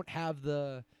wise, he won't have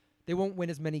they won't win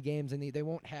as many games and they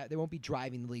won't be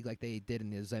driving the league like they did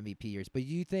in those MVP years. But do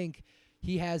you think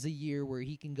he has a year where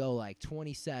he can go like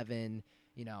 27,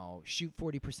 shoot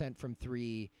 40% from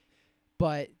 3?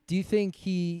 But do you think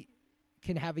he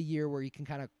can have a year where he can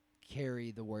kind of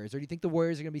carry the Warriors? Or do you think the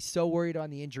Warriors are going to be so worried on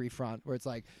the injury front where it's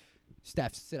like,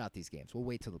 Steph, sit out these games. We'll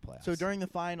wait till the playoffs. So during the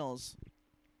finals,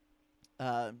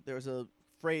 there was a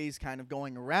phrase kind of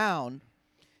going around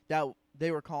that they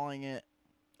were calling it,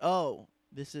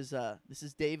 this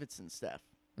is Davidson Steph.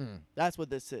 That's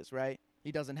what this is, right?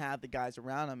 He doesn't have the guys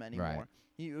around him anymore.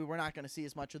 Right. We're not going to see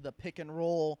as much of the pick and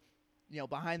roll,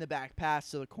 behind the back pass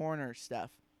to the corner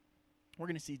Steph. We're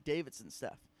going to see Davidson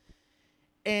Steph.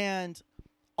 And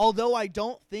although I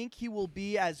don't think he will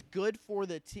be as good for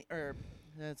the team, or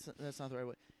that's not the right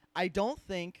way. I don't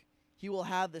think he will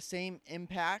have the same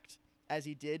impact as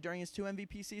he did during his 2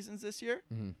 MVP seasons this year.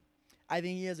 Mm-hmm. I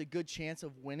think he has a good chance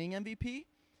of winning MVP.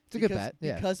 It's a good bet,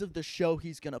 yeah. Because of the show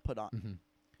he's going to put on. Mm-hmm.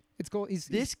 It's gold. He's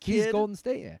Golden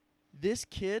State, yeah. This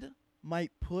kid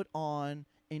might put on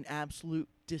an absolute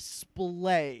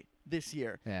display this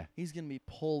year. Yeah. He's going to be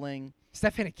pulling.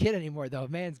 Steph ain't a kid anymore, though.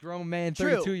 Man's grown man,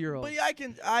 True, 32-year-old. But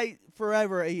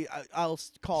I'll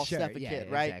call Steph a kid,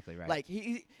 right? Exactly right. Like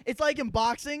it's like in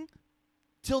boxing,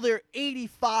 till they're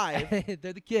 85,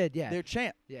 they're the kid, yeah. they're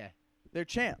champ. Yeah. They're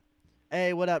champ.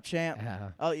 Hey, what up, champ?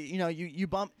 Oh, you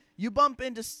bump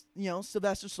into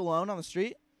Sylvester Stallone on the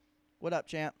street. What up,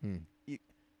 champ?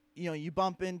 You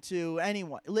bump into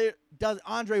anyone. Does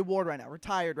Andre Ward right now,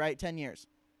 retired, right? 10 years.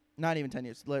 Not even 10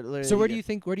 years. Literally So where do you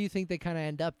think they kind of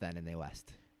end up then in the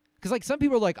West? Because like some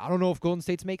people are like, I don't know if Golden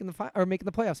State's making the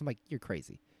playoffs. I'm like, you're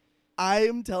crazy. I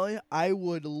am telling you, I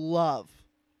would love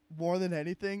more than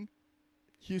anything,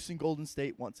 Houston Golden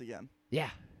State once again. Yeah.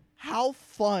 How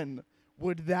fun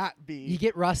would that be? You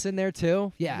get Russ in there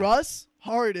too. Yeah. Russ,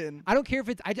 Harden. I don't care if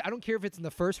it's I don't care if it's in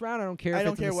the first round. I don't care if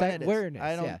it's in the second. Where it is.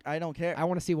 I don't care. I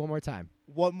want to see one more time.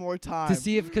 One more time to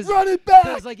see if run it back.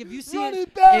 Because like if you see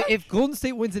if Golden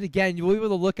State wins it again, you'll be able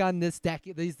to look on this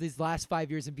decade, these last 5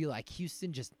 years, and be like,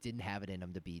 Houston just didn't have it in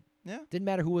them to beat. Yeah. Didn't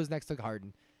matter who was next to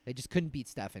Harden. They just couldn't beat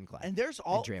Steph and Clay. And there's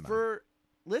all for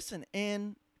listen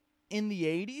in the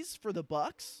 80s for the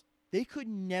Bucks, they could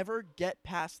never get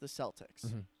past the Celtics.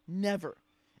 Mm-hmm. Never.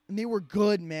 And they were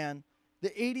good, man.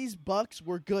 The 80s Bucks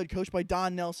were good, coached by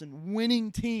Don Nelson,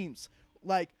 winning teams,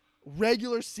 like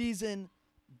regular season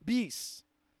beasts.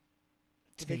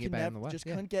 They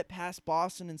couldn't get past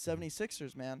Boston and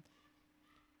 76ers, man.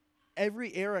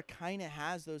 Every era kind of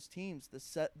has those teams.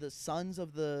 The Suns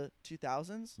of the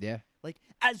 2000s. Yeah. Like,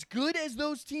 as good as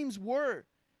those teams were,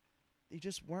 they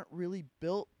just weren't really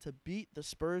built to beat the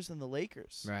Spurs and the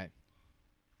Lakers. Right.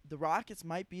 The Rockets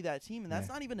might be that team, and that's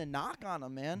not even a knock on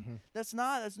them, man. Mm-hmm. That's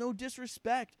no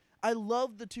disrespect. I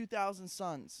love the 2000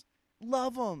 Suns.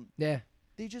 Love them. Yeah.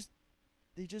 They just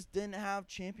didn't have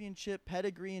championship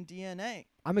pedigree and DNA.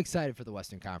 I'm excited for the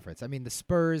Western Conference. I mean, the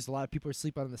Spurs, a lot of people are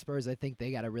sleeping on the Spurs. I think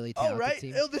they got a really talented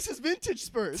team. Oh, this is vintage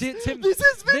Spurs. This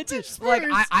is vintage Spurs.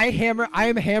 Like, I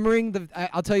am hammering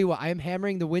I'll tell you what, I am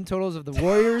hammering the win totals of the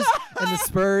Warriors and the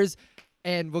Spurs,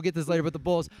 and we'll get this later, but the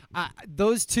Bulls.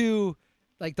 Those two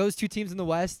teams in the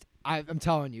West, I'm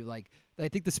telling you, like, I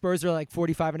think the Spurs are like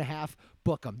 45.5.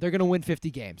 Book them. They're gonna win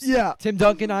 50 games. Yeah. Tim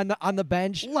Duncan on the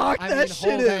bench. Lock that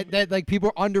shit in. That like people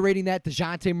are underrating that.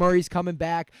 DeJounte Murray's coming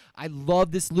back. I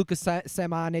love this Lukas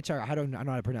Samanic. I don't know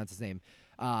how to pronounce his name.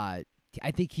 I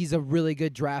think he's a really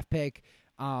good draft pick.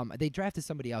 They drafted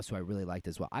somebody else who I really liked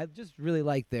as well. I just really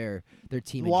like their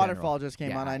team. Waterfall just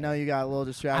came on. I know you got a little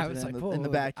distracted in the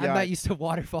backyard. I'm not used to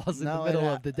waterfalls in the middle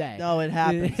of the day. No, it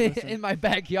happens. In my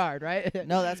backyard, right?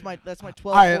 No, that's my 12:45.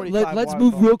 All right, let's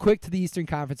move real quick to the Eastern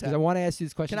Conference because I want to ask you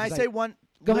this question. Can I say one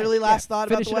Go literally ahead. last thought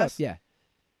about the West? Yeah.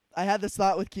 I had this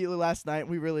thought with Keely last night.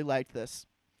 We really liked this.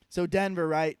 So Denver,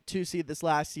 right, 2 seed this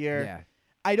last year. Yeah.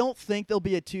 I don't think they'll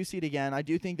be a 2 seed again. I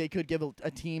do think they could give a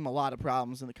team a lot of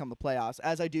problems when they come to playoffs,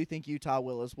 as I do think Utah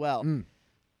will as well.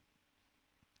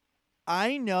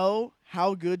 I know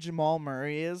how good Jamal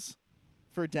Murray is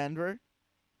for Denver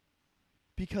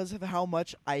because of how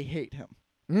much I hate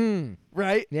him.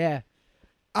 Right? Yeah.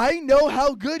 I know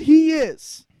how good he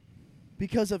is.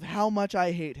 because of how much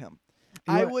I hate him.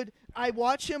 I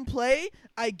watch him play.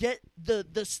 I get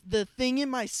the thing in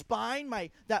my spine,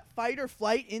 that fight or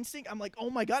flight instinct. I'm like,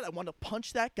 oh my God, I want to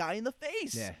punch that guy in the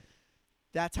face. Yeah.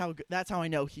 That's how I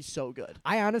know he's so good.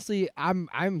 I honestly, I'm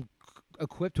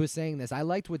equipped with saying this. I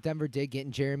liked what Denver did,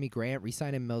 getting Jeremy Grant,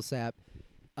 re-signing Millsap.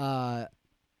 I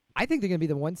think they're gonna be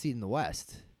the 1 seed in the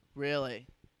West. Really?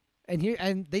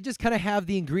 And they just kind of have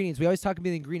the ingredients. We always talk about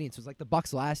the ingredients. It was like the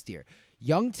Bucks last year.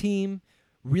 Young team,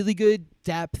 really good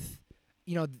depth.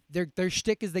 You know, their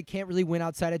shtick is they can't really win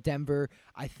outside of Denver.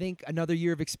 I think another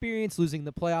year of experience, losing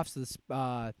the playoffs to the.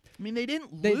 I mean, they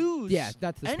didn't lose. Yeah,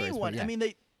 not to the Spurs, anyone. but yeah. I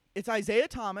mean, it's Isaiah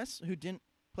Thomas who didn't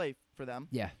play for them.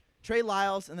 Yeah. Trey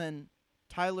Lyles and then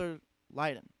Tyler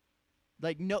Lydon.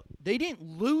 Like, no, they didn't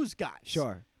lose guys.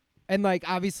 Sure. And, like,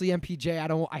 obviously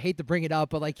MPJ, I hate to bring it up,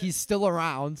 but, like, he's still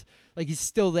around. Like, he's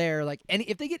still there. Like,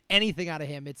 if they get anything out of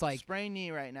him, it's like. Sprained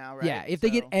knee right now, right? Yeah, if they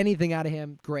get anything out of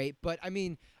him, great. But, I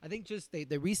mean, I think just they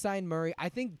re-signed Murray. I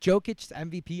think Jokic's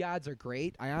MVP odds are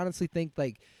great. I honestly think,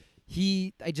 like,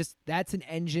 that's an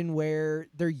engine where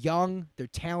they're young, they're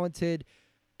talented,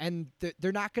 and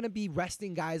they're not going to be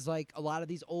resting guys like a lot of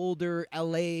these older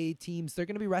LA teams. They're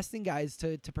going to be resting guys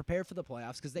to prepare for the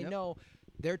playoffs because they know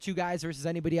they're 2 guys versus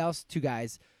anybody else, 2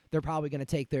 guys. They're probably going to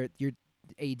take your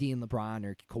AD and LeBron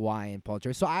or Kawhi and Paul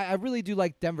George. So I really do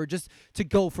like Denver just to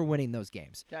go for winning those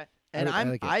games. Okay. And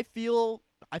I feel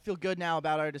good now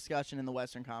about our discussion in the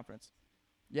Western Conference.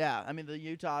 Yeah, I mean the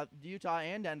Utah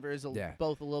and Denver is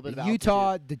both a little bit of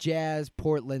Utah, altitude. the Jazz,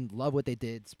 Portland, love what they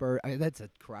did. Spurs, that's a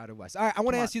crowded West. All right, I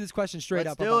want to ask you this question straight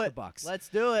up about the Bucks. Let's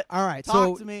do it. All right,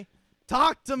 Talk to me.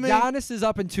 Giannis is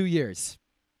up in 2 years.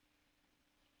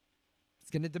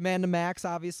 He's going to demand the max,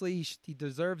 obviously. He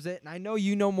deserves it. And I know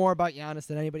you know more about Giannis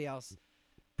than anybody else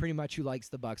pretty much who likes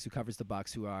the Bucks, who covers the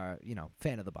Bucks, who are,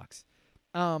 fan of the Bucks.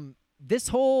 This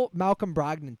whole Malcolm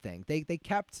Brogdon thing, they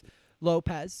kept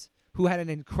Lopez, who had an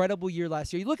incredible year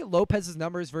last year. You look at Lopez's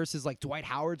numbers versus like Dwight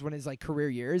Howard's when his like career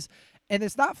years, and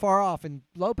it's not far off. And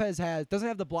Lopez doesn't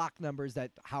have the block numbers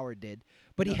that Howard did,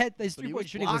 but he had his 3-point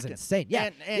shooting was insane.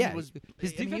 Yeah, and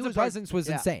his defensive presence was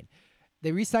insane.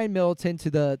 They re-signed Middleton to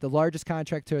the largest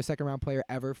contract to a second-round player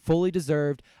ever, fully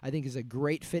deserved. I think is a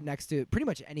great fit next to pretty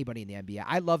much anybody in the NBA.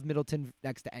 I love Middleton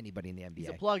next to anybody in the NBA. He's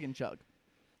a plug and chug.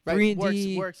 Right?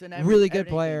 3&D, works in really good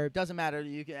player. Doesn't matter.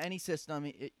 You can any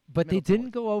system. But they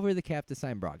didn't go over the cap to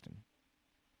sign Brogdon.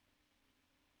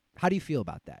 How do you feel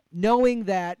about that? Knowing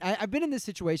that I've been in this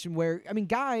situation where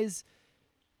guys,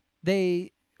 when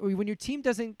your team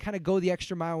doesn't kind of go the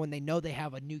extra mile when they know they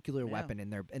have a nuclear weapon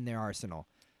in their arsenal,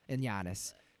 in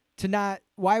Giannis,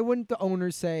 why wouldn't the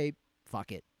owners say,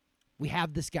 "Fuck it. We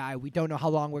have this guy. We don't know how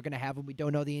long we're going to have him. We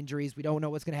don't know the injuries. We don't know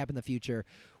what's going to happen in the future.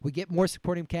 We get more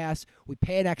supporting cast. We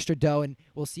pay an extra dough, and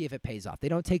we'll see if it pays off." They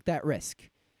don't take that risk.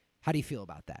 How do you feel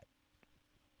about that?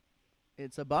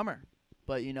 It's a bummer.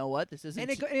 But you know what? This isn't.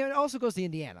 And it also goes to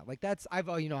Indiana. Like I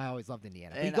always loved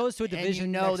Indiana. And he goes to a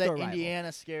division and that rival.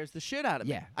 Indiana scares the shit out of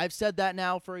me. Yeah. I've said that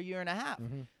now for a year and a half.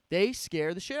 Mm-hmm. They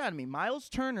scare the shit out of me. Miles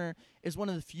Turner is one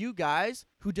of the few guys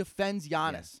who defends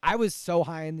Giannis. Yeah. I was so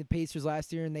high in the Pacers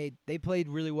last year, and they played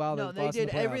really well. No, they did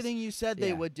everything you said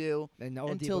they would do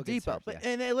until Depot. But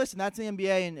and listen, that's the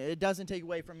NBA, and it doesn't take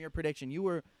away from your prediction. You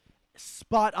were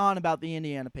spot on about the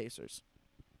Indiana Pacers.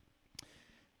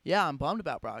 Yeah, I'm bummed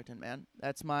about Brogdon, man.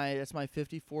 That's my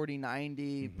 50, 40,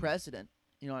 90 precedent.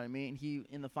 You know what I mean? He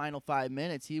in the final 5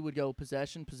 minutes, he would go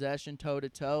possession, toe to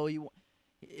toe.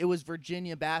 It was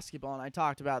Virginia basketball, and I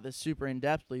talked about this super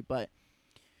in-depthly, but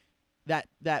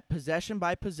that possession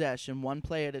by possession, one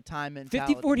play at a time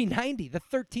mentality. 50, 40, 90, the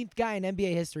 13th guy in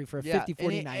NBA history for a 50,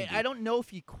 40, 90. I don't know if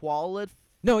he qualified.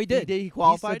 No, he did. He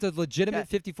qualified? It's a legitimate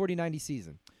 50, 40, 90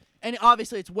 season. And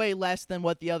obviously, it's way less than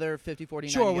what the other 50, 40,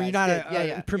 90 Sure, when you're not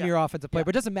did. a premier offensive player,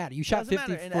 but it doesn't matter. You shot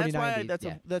 50, 40,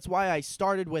 90. That's why I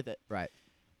started with it. Right.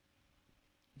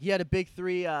 He had a big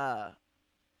three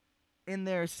in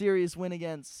their series win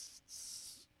against,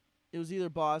 it was either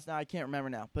Boston, I can't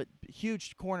remember now, but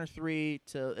huge corner three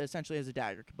to essentially as a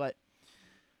dagger. But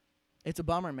it's a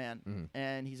bummer, man. Mm-hmm.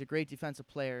 And he's a great defensive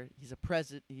player. He's a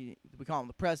president. We call him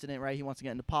the president, right? He wants to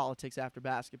get into politics after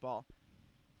basketball.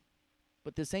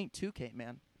 But this ain't 2K,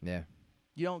 man. Yeah.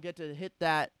 You don't get to hit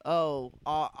that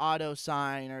auto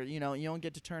sign, or you don't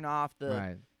get to turn off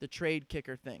the trade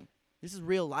kicker thing. This is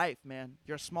real life, man.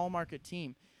 You're a small market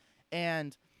team,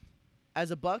 and as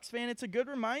a Bucks fan, it's a good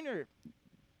reminder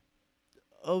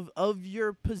of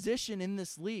your position in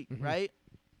this league, right?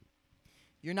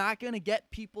 You're not going to get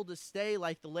people to stay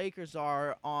like the Lakers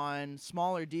are on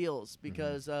smaller deals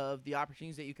because of the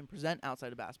opportunities that you can present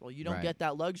outside of basketball. You don't get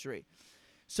that luxury.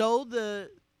 So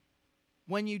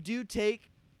when you do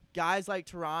take guys like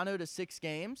Toronto to 6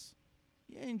 games,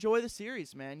 you enjoy the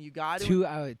series, man. You got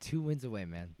to 2 wins away,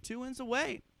 man. 2 wins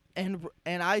away. And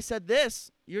I said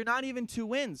this, you're not even 2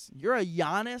 wins. You're a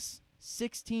Giannis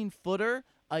 16-footer,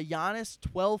 a Giannis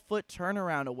 12-foot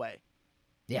turnaround away.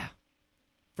 Yeah.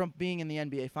 From being in the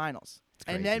NBA Finals.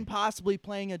 Crazy. And then possibly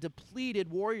playing a depleted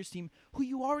Warriors team who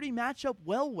you already match up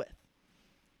well with.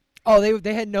 Oh, they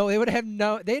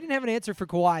didn't have an answer for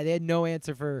Kawhi. They had no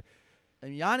answer for.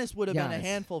 And Giannis would have been a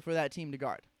handful for that team to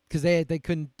guard. Because they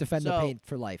couldn't defend the paint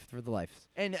for the life.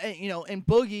 And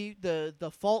Boogie,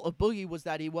 the fault of Boogie was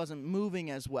that he wasn't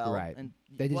moving as well. Right. And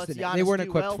They Giannis weren't do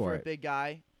equipped well for a it. big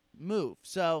guy move.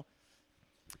 So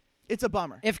it's a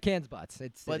bummer. If cans buts.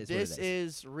 But this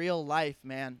is real life,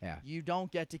 man. Yeah. You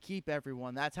don't get to keep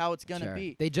everyone. That's how it's gonna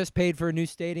be. They just paid for a new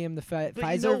stadium, the Pfizer. But you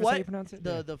know is that what? how you pronounce it?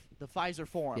 The Pfizer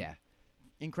Forum. Yeah.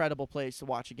 Incredible place to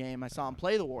watch a game. I saw him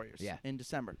play the Warriors Yeah. in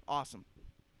December. Awesome.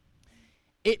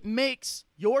 It makes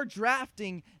your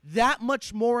drafting that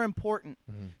much more important.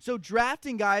 Mm-hmm. So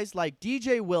drafting guys like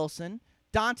DJ Wilson,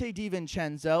 Dante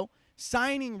DiVincenzo,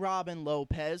 signing Robin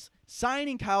Lopez,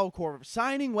 signing Kyle Korver,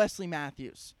 signing Wesley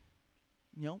Matthews.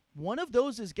 One of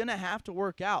those is going to have to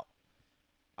work out.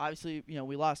 Obviously,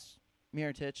 we lost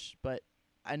Mirotic, but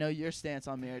I know your stance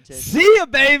on Mirotic. See ya,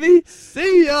 baby.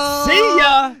 See ya. See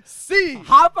ya. See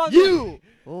Hop on you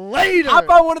later. Hop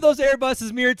on one of those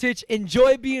Airbuses, Mirotic.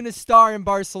 Enjoy being a star in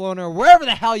Barcelona or wherever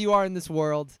the hell you are in this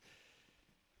world.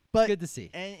 But good to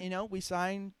see. And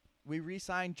we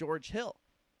re-signed George Hill,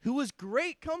 who was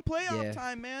great come playoff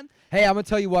time, man. Hey, I'm gonna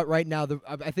tell you what. Right now,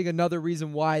 I think another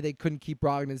reason why they couldn't keep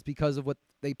Brogdon is because of what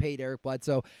they paid Eric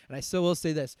Bledsoe. And I still will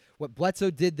say this: what Bledsoe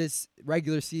did this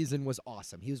regular season was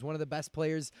awesome. He was one of the best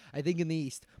players, I think, in the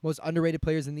East, most underrated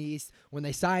players in the East. When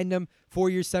they signed him,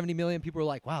 4 years, $70 million, people were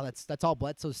like, "Wow, that's all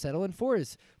Bledsoe's settling for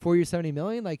is 4 years, $70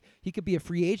 million." Like he could be a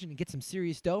free agent and get some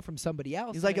serious dough from somebody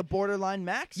else. He's like a borderline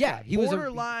max. Yeah, he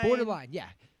borderline. was borderline. Yeah,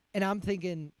 and I'm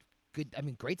thinking. Good,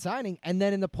 great signing. And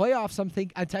then in the playoffs,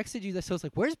 I texted you this. I was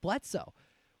like, "Where's Bledsoe?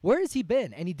 Where has he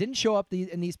been?" And he didn't show up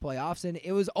in these playoffs, and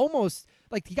it was almost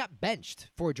like he got benched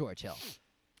for George Hill.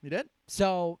 He did.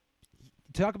 So,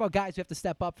 talk about guys who have to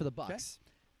step up for the Bucks.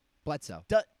 Okay. Bledsoe.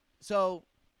 So,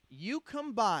 you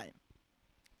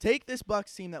take this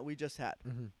Bucks team that we just had.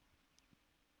 Mm-hmm.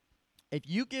 If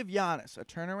you give Giannis a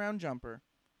turnaround jumper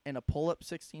and a pull-up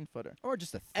 16-footer, or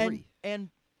just a 3,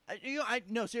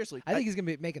 no, seriously. I think he's going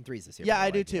to be making 3s this year. Yeah, I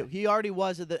do too. He already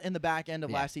was in the back end of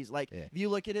last season. If you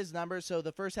look at his numbers, so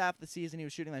the first half of the season, he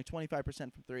was shooting like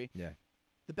 25% from 3. Yeah.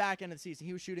 The back end of the season,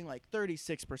 he was shooting like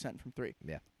 36% from 3.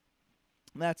 Yeah.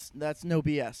 That's no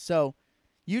BS. So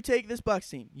you take this Bucks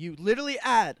team, you literally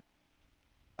add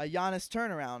a Giannis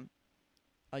turnaround,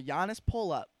 a Giannis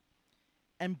pull-up,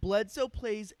 and Bledsoe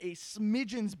plays a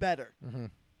smidgens better. Mm-hmm.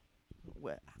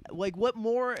 Like, what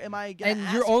more am I going to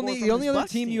ask the only other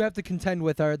Bucks team you have to contend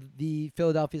with are the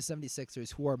Philadelphia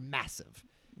 76ers, who are massive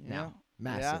now.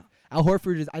 Massive. Yeah. Al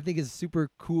Horford I think is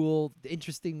super cool,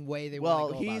 interesting way they want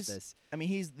to go about this. I mean,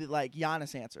 he's the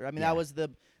Giannis answer. I mean, that was the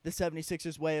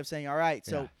 76ers way of saying, all right,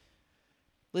 so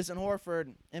listen,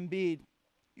 Horford, Embiid,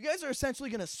 you guys are essentially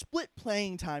going to split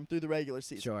playing time through the regular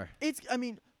season. Sure.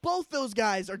 Both those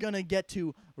guys are going to get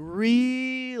to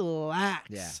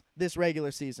relax this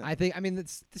regular season. The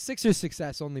Sixers'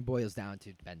 success only boils down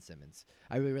to Ben Simmons.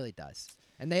 It really does.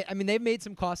 And they've made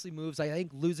some costly moves. I think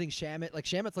losing Shamet,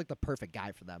 Shamet's like the perfect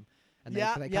guy for them. And they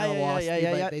kind of lost.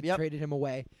 They traded him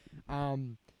away.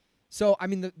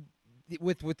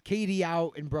 With KD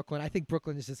out in Brooklyn, I think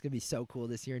Brooklyn is just going to be so cool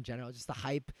this year in general. Just the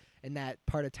hype in that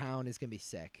part of town is going to be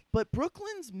sick. But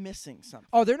Brooklyn's missing something.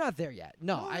 Oh, they're not there yet.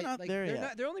 No, they're not there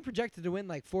yet. They're only projected to win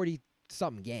like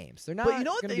 40-something games. They're not. But you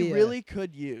know what they really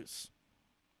could use?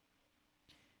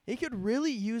 They could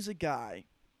really use a guy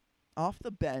off the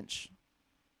bench,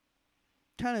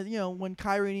 kind of, when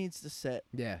Kyrie needs to sit.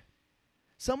 Yeah.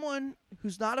 Someone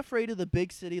who's not afraid of the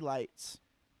big city lights.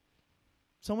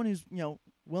 Someone who's,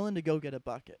 willing to go get a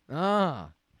bucket.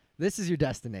 This is your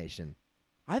destination.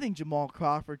 I think Jamal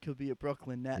Crawford could be a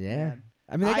Brooklyn Net. Yeah. Man.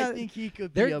 I think he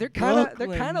could be a They're kind of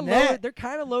loaded. They're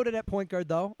kind of loaded at point guard,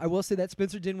 though. I will say that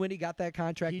Spencer Dinwiddie got that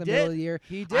contract in the middle of the year.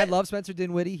 He did. I love Spencer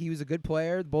Dinwiddie. He was a good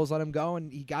player. The Bulls let him go,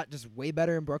 and he got just way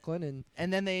better in Brooklyn.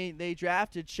 And then they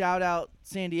drafted,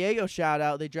 San Diego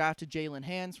shout-out, they drafted Jalen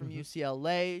Hands from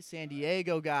UCLA, San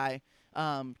Diego guy.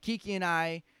 Kiki and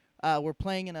I were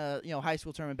playing in a high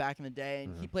school tournament back in the day,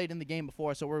 and he played in the game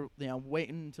before, so we're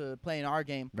waiting to play in our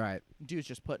game. Right. Dude's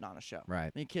just putting on a show.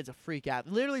 Right. The kid's a freak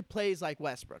athlete. Literally plays like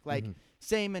Westbrook.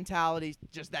 Same mentality,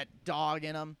 just that dog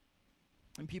in him.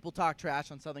 And people talk trash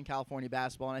on Southern California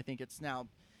basketball, and I think it's now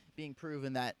being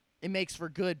proven that it makes for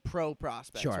good pro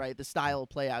prospects, Sure. right? The style of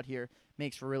play out here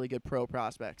makes for really good pro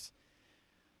prospects.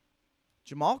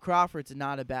 Jamal Crawford's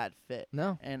not a bad fit.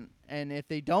 No. And if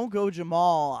they don't go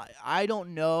Jamal, I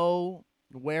don't know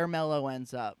where Melo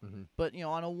ends up. Mhm. But,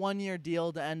 on a 1-year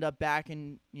deal to end up back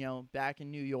in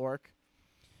New York,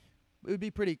 it would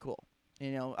be pretty cool.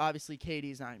 Obviously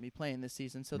KD's not going to be playing this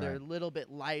season, so they're a Right. little bit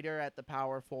lighter at the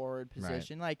power forward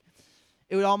position. Like,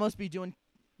 it would almost be doing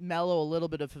Melo a little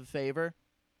bit of a favor,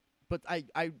 but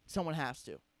someone has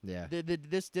to. Yeah.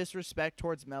 This disrespect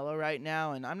towards Melo right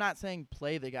now, and I'm not saying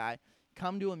play the guy,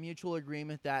 come to a mutual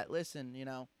agreement that, listen,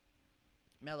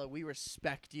 Melo, we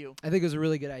respect you. I think it was a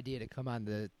really good idea to come on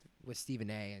with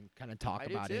Stephen A. and kind of talk I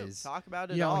do about too. his. Talk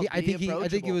about it You know, all. I think he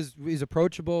approachable. was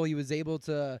approachable. He was able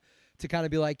to kind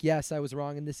of be like, yes, I was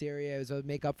wrong in this area. I was able to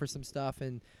make up for some stuff,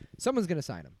 and someone's gonna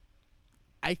sign him.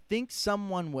 I think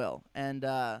someone will, and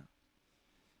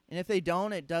if they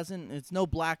don't, it's no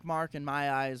black mark in my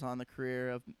eyes on the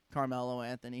career of Carmelo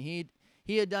Anthony.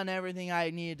 He had done everything I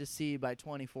needed to see by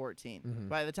 2014. Mhm.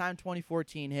 By the time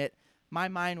 2014 hit, my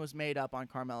mind was made up on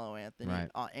Carmelo Anthony Right.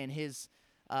 And his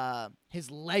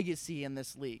legacy in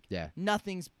this league. Yeah.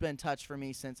 Nothing's been touched for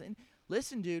me since. And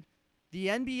listen, dude, the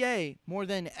NBA, more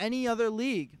than any other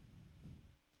league,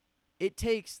 it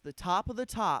takes the top of the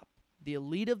top, the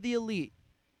elite of the elite,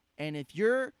 and if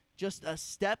you're just a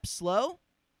step slow,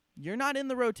 you're not in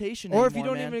the rotation Or anymore, if you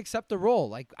don't man. even accept the role,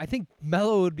 like I think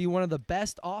Melo would be one of the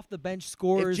best off the bench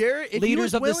scorers, if he leaders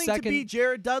was of the willing second. to be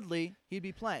Jared Dudley, he'd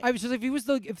be playing. I was just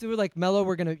if they were like Melo,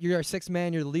 you're our sixth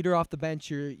man, you're the leader off the bench,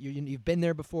 you've been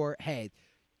there before. Hey,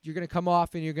 you're gonna come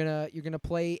off and you're gonna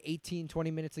play 18,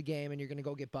 20 minutes a game, and you're gonna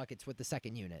go get buckets with the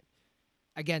second unit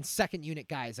against second unit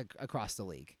guys across the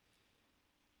league.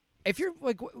 If you're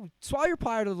like swallow your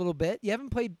pride a little bit, you haven't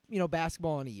played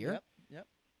basketball in a year. Yep.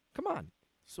 Come on.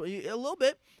 So a little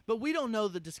bit, but we don't know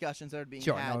the discussions that are being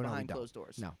Sure, had no, we behind don't. closed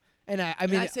doors. No. And I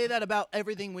And mean I say that about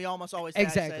everything we almost always say.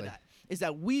 Exactly. I say that, is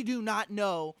that we do not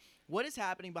know what is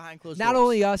happening behind closed doors. not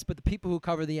only us, but the people who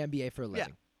cover the NBA for a living.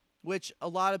 Yeah. Which a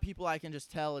lot of people I can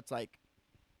just tell it's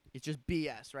just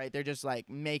BS, right? They're just like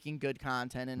making good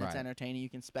content and it's Right. entertaining. You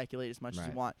can speculate as much as you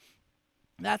Right. want.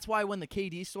 That's why when the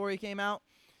KD story came out,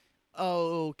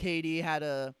 KD had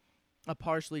a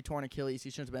partially torn Achilles. He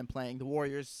shouldn't have been playing. The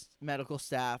Warriors medical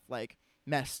staff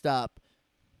messed up.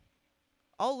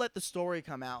 I'll let the story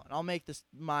come out and I'll make this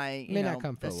my Not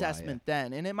come for a while, assessment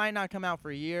then. And it might not come out for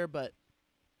a year, but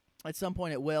at some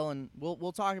point it will, and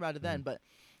we'll talk about it then. But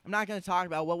I'm not going to talk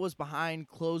about what was behind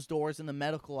closed doors in the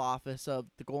medical office of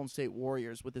the Golden State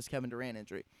Warriors with this Kevin Durant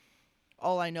injury.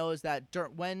 All I know is that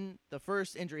when the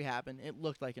first injury happened, it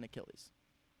looked like an Achilles.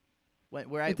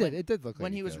 It did look like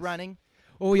when he was Achilles. running.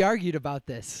 Well, we argued about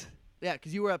this. Yeah,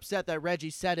 because you were upset that Reggie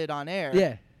said it on air.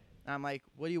 Yeah. I'm like,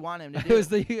 what do you want him to It do?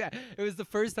 was the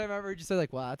first time I ever heard you say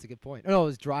like, "Wow, that's a good point." No, it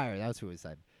was Dreyer. That's who it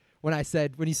said. When I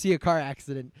said, when you see a car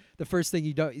accident, the first thing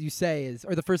you say is,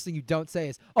 or the first thing you don't say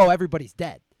is, "Oh, everybody's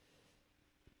dead."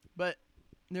 But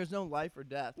there's no life or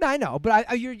death. No, I know,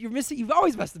 but you're missing. You've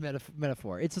always missed the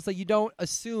metaphor. It's just like you don't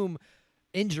assume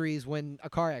injuries when a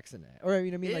car accident, or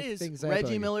you know what I mean, It like is things.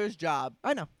 Reggie Miller's job.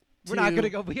 I know. We're not gonna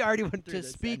go. We already went through to this,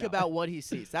 I speak know. about what he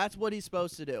sees. That's what he's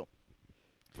supposed to do.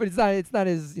 But it's not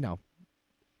his,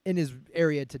 in his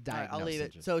area to All diagnose. right, I'll leave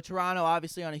it. it. So Toronto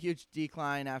obviously on a huge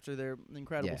decline after their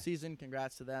incredible Yeah. season.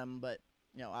 Congrats to them, but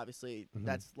obviously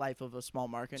that's life of a small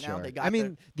market. Now Sure. they got. I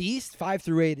mean, the East 5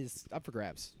 through 8 is up for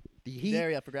grabs. The Heat,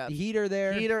 very up for grabs. The Heat are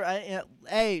there.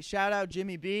 Hey, shout out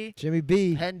Jimmy B. Jimmy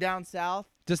B. Heading down south.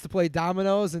 Just to play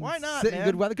dominoes and Why not, sit in man?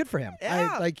 good weather. Good for him.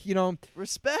 Yeah.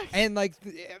 Respect. And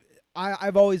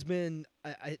I've always been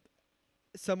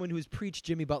someone who's preached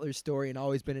Jimmy Butler's story and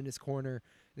always been in his corner.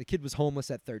 The kid was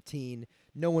homeless at 13.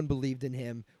 No one believed in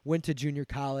him. Went to junior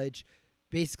college.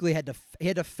 Basically had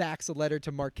to fax a letter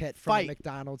to Marquette from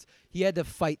McDonald's. He had to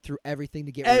fight through everything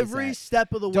to get where he's every at.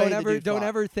 step of the way. Don't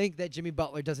ever think that Jimmy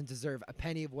Butler doesn't deserve a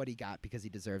penny of what he got, because he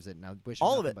deserves it. And I wish him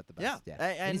all of nothing it. but the best. Yeah.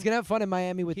 And he's gonna have fun in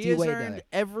Miami with he D-Wade. has earned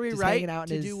every just right hanging out in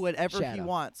to his do whatever he shadow.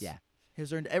 wants. Yeah.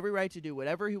 He's earned every right to do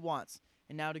whatever he wants.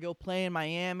 And now to go play in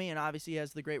Miami, and obviously he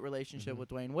has the great relationship with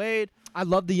Dwayne Wade. I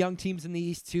love the young teams in the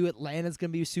East too. Atlanta's gonna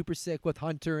be super sick with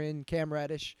Hunter and Cam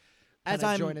Reddish.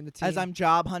 Joining the team. As I'm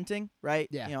job hunting, right?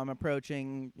 Yeah. I'm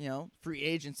approaching, free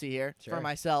agency here Sure. for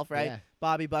myself, right? Yeah.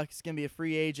 Bobby Buck is gonna be a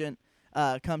free agent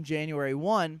come January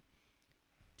 1.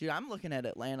 Dude, I'm looking at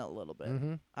Atlanta a little bit.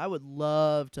 Mhm. I would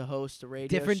love to host a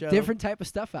radio show. Different type of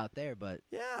stuff out there, but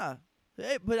Yeah.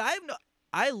 Hey, but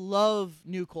I love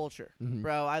new culture, Mhm.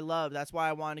 bro. That's why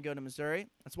I wanted to go to Missouri.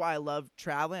 That's why I love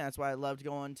traveling. That's why I loved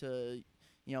going to,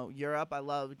 Europe. I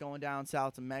love going down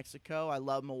south to Mexico. I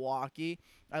love Milwaukee.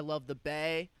 I love the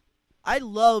Bay. I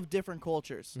love different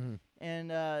cultures.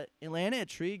 And Atlanta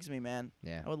intrigues me, man.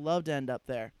 Yeah. I would love to end up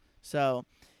there. So,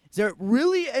 is there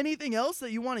really anything else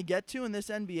that you want to get to in this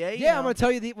NBA? Yeah, I'm going to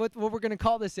tell you what we're going to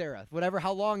call this era,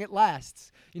 how long it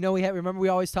lasts. Remember we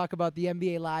always talk about the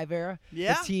NBA Live era?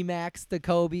 Yeah. The T-Max, the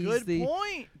Kobe's. Good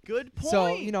point.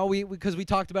 So, because we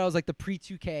talked about it was like the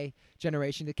pre-2K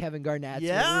generation, the Kevin Garnett's.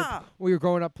 Yeah. We were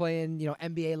growing up playing,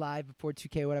 NBA Live before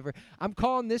 2K, whatever. I'm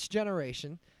calling this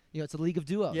generation, it's a league of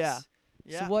duos. Yeah.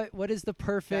 So what is the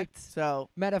perfect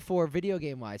metaphor video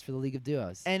game-wise for the league of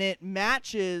duos? And it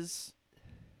matches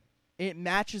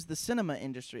the cinema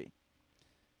industry.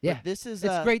 Yeah. But this is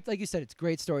it's great, like you said, it's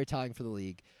great storytelling for the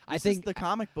league. I think it's the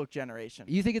comic book generation.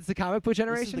 You think it's the comic book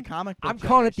generation? This is the comic book I'm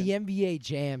calling it the NBA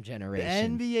Jam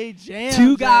generation. The NBA Jam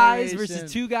Two guys generation.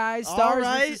 versus two guys, All stars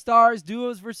right. versus stars,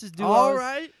 duos versus duos. All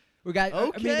right. We got.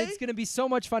 Okay. I mean, it's going to be so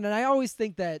much fun, and I always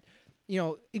think that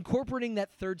incorporating that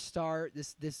third star,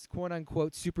 this quote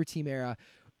unquote super team era.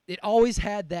 It always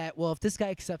had that, well, if this guy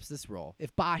accepts this role,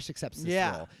 if Bosch accepts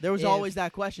this role. There was always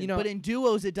that question. But in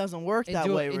duos, it doesn't work that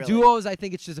way, really. In duos, I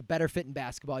think it's just a better fit in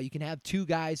basketball. You can have two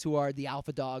guys who are the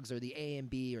alpha dogs or the A and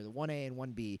B or the 1A and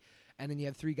 1B, and then you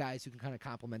have three guys who can kind of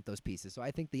complement those pieces. So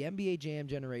I think the NBA Jam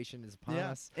generation is upon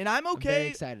us. And I'm okay. I'm very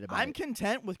excited about it. I'm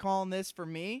content with calling this, for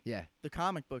me, the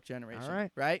comic book generation. All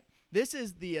right. Right? This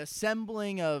is the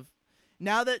assembling of –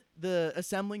 now that the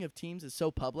assembling of teams is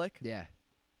so public – yeah.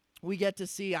 we get to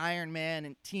see Iron Man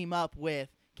and team up with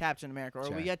Captain America,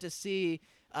 or we get to see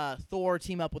Thor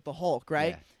team up with the Hulk,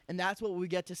 right? Yeah. And that's what we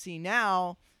get to see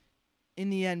now in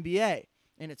the NBA.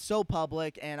 And it's so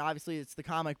public, and obviously it's the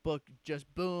comic book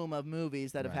just boom of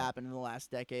movies that have happened in the last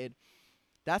decade.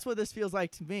 That's what this feels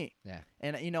like to me. Yeah.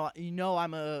 And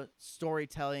I'm a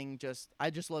storytelling I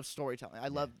just love storytelling. I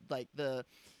love like the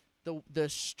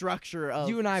structure of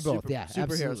you and I both, superhero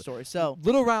absolutely. stories. So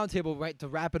little roundtable, right, to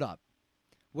wrap it up.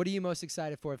 What are you most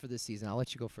excited for this season? I'll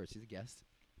let you go first. You're the guest.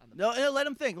 No, let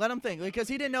him think. Because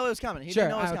he didn't know it was coming. He Sure,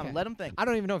 didn't know it was okay. coming. Let him think. I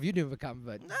don't even know if you knew it was coming,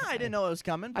 but No, I didn't know it was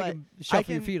coming. But I can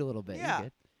shuffle your feet a little bit. Yeah. You're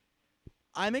good.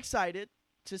 I'm excited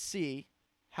to see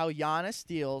how Giannis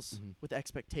deals with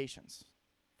expectations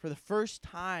for the first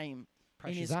time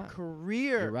in his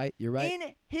career. You're right.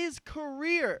 In his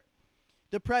career,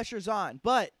 the pressure's on.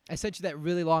 But I sent you that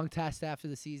really long test after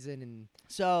the season, and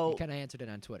so you kind of answered it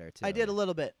on Twitter too. I did a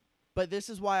little bit. But this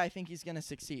is why I think he's going to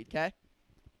succeed, okay?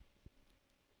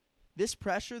 This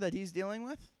pressure that he's dealing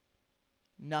with,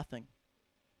 nothing.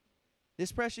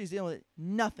 This pressure he's dealing with,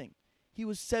 nothing. He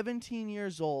was 17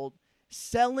 years old,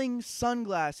 selling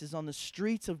sunglasses on the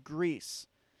streets of Greece,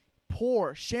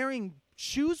 poor, sharing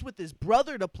shoes with his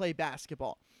brother to play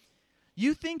basketball.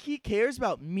 You think he cares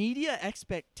about media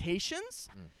expectations?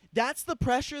 That's the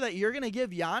pressure that you're going to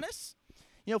give Giannis?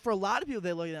 For a lot of people,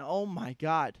 they look at it, oh, my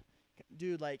God.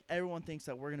 Dude, like, everyone thinks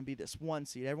that we're going to be this one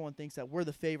seed. Everyone thinks that we're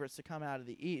the favorites to come out of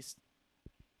the East.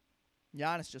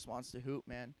 Giannis just wants to hoop,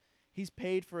 man. He's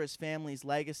paid for his family's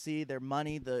legacy, their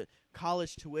money, the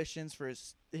college tuitions for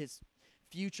his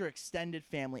future extended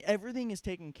family. Everything is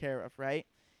taken care of, right?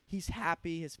 He's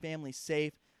happy. His family's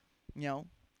safe.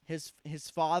 His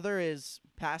father is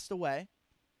passed away,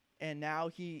 and now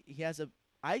he has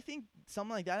I think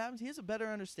something like that happens. He has a better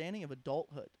understanding of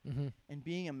adulthood and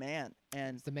being a man.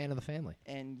 And it's the man of the family.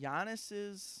 And Giannis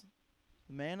is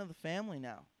the man of the family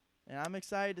now. And I'm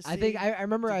excited to see. I think I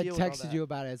remember I texted you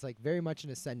about it. It's like very much an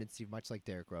ascendancy, much like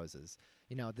Derrick Rose's.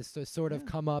 This sort of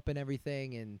come up and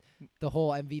everything, and the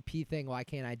whole MVP thing. Why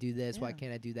can't I do this? Why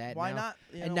can't I do that? Why not?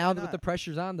 And now that the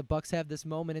pressure's on, the Bucks have this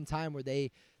moment in time where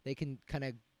they can kind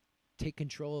of take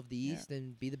control of the East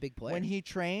and be the big player. When he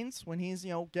trains, when he's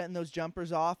getting those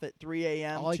jumpers off at 3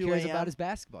 a.m., all he 2 cares a.m. about is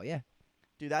basketball. Yeah,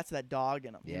 dude, that's that dog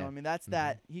in him. You know what I mean? That's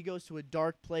that. He goes to a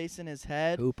dark place in his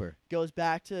head. Hooper goes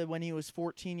back to when he was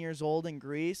 14 years old in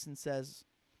Greece and says,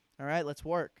 "All right, let's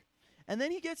work." And then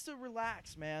he gets to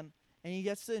relax, man, and he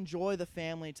gets to enjoy the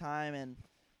family time. And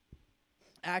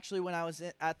actually, when I was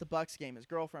at the Bucks game, his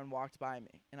girlfriend walked by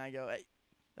me, and I go, "Hey,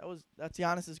 that's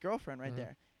Giannis's girlfriend right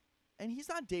there." And he's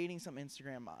not dating some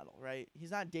Instagram model, right?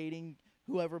 He's not dating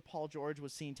whoever Paul George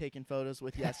was seen taking photos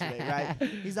with yesterday, right?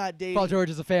 He's not dating. Paul George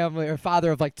is a family or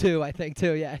father of like two, I think,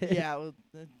 too. Yeah. Yeah.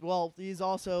 Well, he's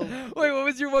also. Wait, what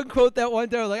was your one quote that one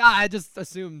day? Like, I just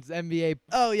assumed NBA.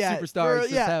 Superstars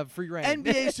just have free reign.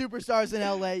 NBA superstars in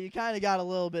LA, you kind of got a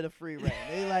little bit of free reign.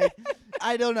 They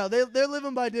I don't know. They're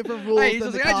living by different rules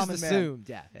than the common man. I just assumed.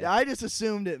 Yeah. I just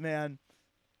assumed it, man.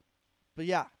 But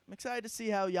yeah, I'm excited to see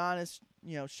how Giannis,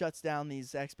 shuts down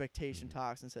these expectation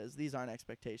talks and says, these aren't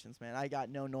expectations, man. I got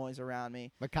no noise around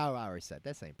me. But Kyle Lowry said,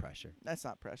 that's ain't pressure. That's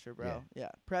not pressure, bro. Yeah.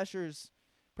 Pressure's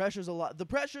a lot. The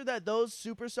pressure that those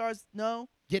superstars know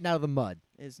Getting out of the mud.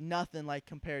 is nothing like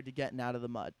compared to getting out of the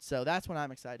mud. So that's what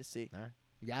I'm excited to see. All right.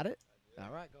 You got it? All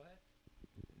right, go ahead.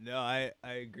 No, I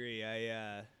agree.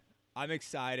 I'm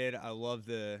excited. I love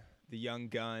the young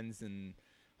guns, and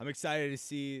I'm excited to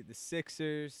see the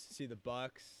Sixers, see the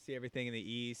Bucks, see everything in the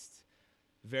East.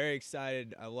 Very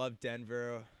excited. I love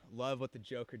Denver. Love what the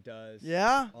Joker does.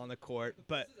 Yeah. On the court,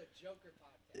 but This is a Joker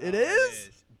podcast. It is?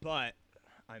 But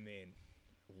I mean,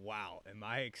 wow, am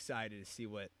I excited to see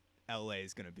what LA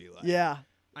is gonna be like? Yeah.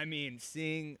 I mean,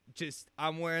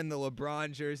 I'm wearing the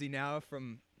LeBron jersey now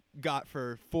got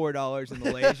for $4 in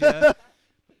Malaysia,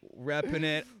 repping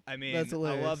it. I mean, That's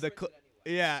hilarious. I love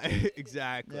yeah,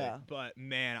 exactly. Yeah. But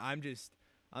man,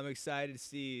 I'm excited to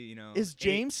see, Is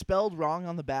James spelled wrong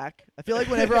on the back? I feel like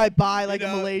whenever I buy like a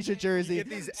know, Malaysia jersey, get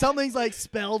these something's like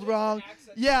spelled wrong.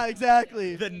 Yeah,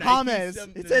 exactly. the Nike James.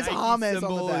 sym- It the says Nike James on the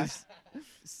symbol back.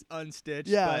 is unstitched.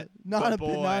 Yeah, but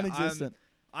boy, non-existent.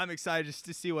 I'm excited just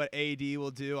to see what AD will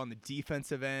do on the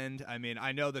defensive end. I mean,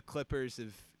 I know the Clippers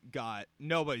have got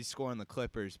nobody's scoring the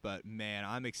Clippers, but man,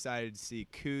 I'm excited to see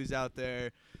Kuz out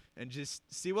there and just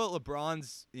see what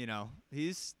LeBron's.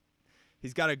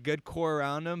 He's got a good core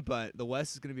around him, but the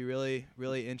West is going to be really,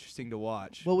 really interesting to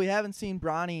watch. Well, we haven't seen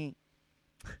Bronny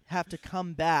have to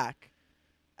come back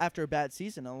after a bad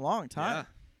season in a long time. Yeah.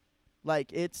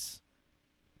 Like, it's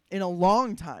in a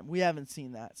long time. We haven't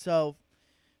seen that. So,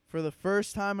 for the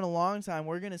first time in a long time,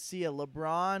 we're going to see a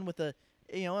LeBron with a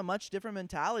much different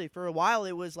mentality. For a while,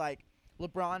 it was like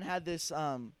LeBron had this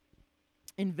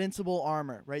invincible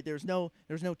armor, right? There's no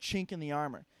chink in the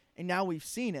armor. And now we've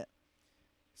seen it.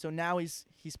 So now he's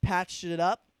patched it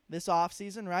up this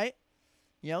offseason, right?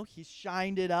 He's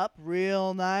shined it up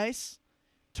real nice.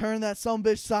 Turned that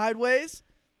sumbitch sideways.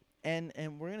 And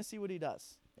we're going to see what he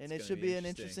does. And it should be an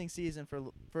interesting season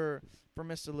for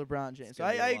Mr. LeBron James. So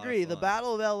I agree. The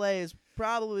Battle of LA is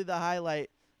probably the highlight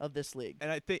of this league.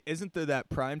 And I think isn't there that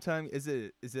prime time? Is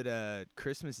it a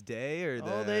Christmas Day or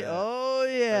the? Oh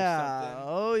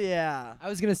yeah. I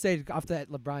was going to say off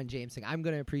that LeBron James thing, I'm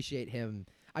going to appreciate him.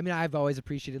 I mean, I've always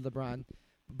appreciated LeBron,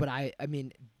 but I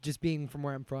mean, just being from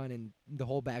where I'm from and the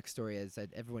whole backstory is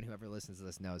that everyone who ever listens to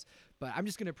this knows. But I'm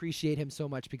just going to appreciate him so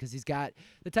much because he's got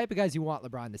the type of guys you want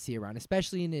LeBron to see around,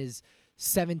 especially in his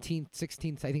 17th,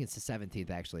 16th, I think it's the 17th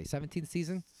actually, 17th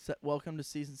season. Welcome to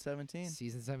season 17.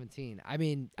 Season 17. I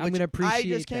mean, I'm going to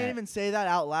appreciate I just can't even say that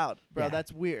out loud, bro. Yeah.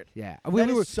 That's weird. Yeah.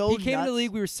 So he came to the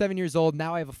league, we were 7 years old.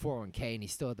 Now I have a 401k, and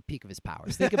he's still at the peak of his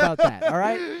powers. Think about that, all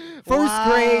right? First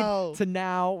grade to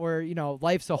now where,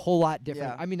 life's a whole lot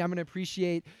different. Yeah. I mean, I'm going to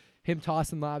appreciate him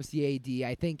tossing lobs to AD.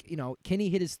 I think, Kenny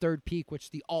hit his third peak,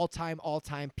 which the all-time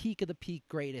peak of the peak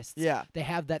greatest. Yeah. They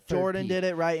have that third Jordan peak. did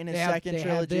it right in his second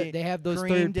trilogy. They have those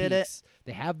Kareem third did peaks.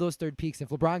 They have those third peaks. If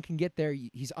LeBron can get there,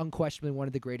 he's unquestionably one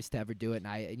of the greatest to ever do it. And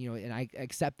I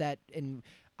accept that. And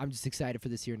I'm just excited for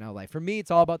this year in LA. For me, it's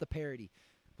all about the parity.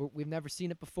 We've never seen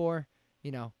it before.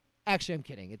 Actually, I'm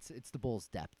kidding. It's the Bulls'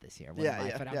 depth this year. I'm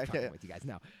fucking with you guys.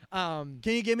 No. Can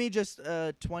you give me just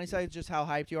 20 seconds just how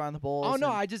hyped you are on the Bulls? Oh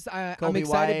no, I'm excited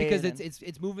White because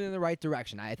it's moving in the right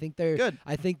direction. I think they're good.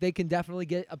 I think they can definitely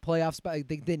get a playoff spot. I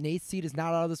think the 8th seed is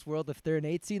not out of this world. If they're an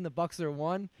 8th seed and the Bucks are 1,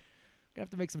 we're gonna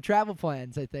have to make some travel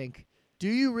plans. I think. Do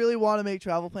you really want to make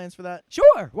travel plans for that?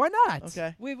 Sure, why not?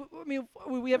 Okay.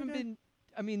 We haven't been.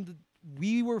 I mean,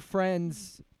 we were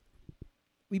friends.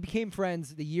 We became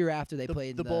friends the year after they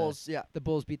played the Bulls. Yeah, the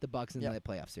Bulls beat the Bucks in the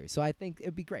playoff series. So I think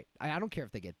it'd be great. I don't care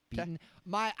if they get beaten.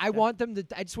 I want them to.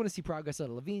 I just want to see progress out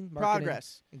of Levine,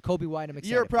 progress, and Kobe White. I'm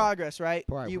excited. Your progress, right?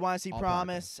 You want to see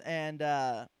promise, and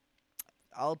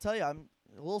I'll tell you, I'm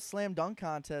a little slam dunk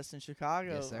contest in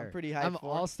Chicago. Yes, sir. I'm pretty hyped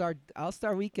for.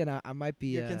 All-Star weekend. I might be.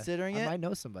 You're considering it? I might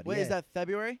know somebody. Wait, is that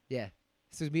February? Yeah.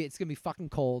 So it's gonna be fucking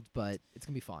cold, but it's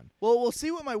gonna be fun. Well, we'll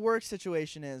see what my work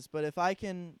situation is, but if I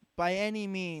can, by any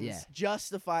means,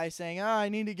 justify saying, I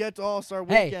need to get to All-Star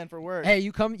Weekend for work. Hey,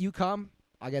 you come.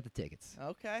 I got the tickets.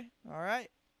 Okay, all right,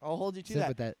 I'll hold you to Sit that.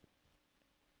 with that.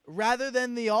 Rather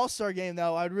than the All-Star game,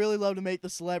 though, I'd really love to make the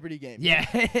celebrity game. Yeah,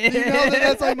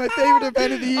 that's like my favorite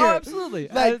event of the year. Oh, absolutely.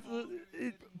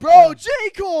 Bro, J.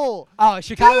 Cole. Oh,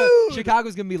 Chicago! Dude!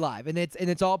 Chicago's gonna be live, and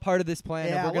it's all part of this plan.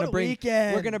 Yeah, we're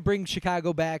weekend. gonna bring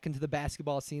Chicago back into the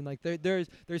basketball scene. Like there's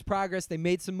progress. They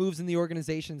made some moves in the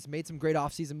organizations, made some great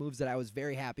offseason moves that I was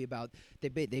very happy about.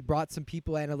 They brought some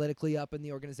people analytically up in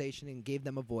the organization and gave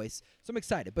them a voice. So I'm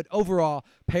excited. But overall,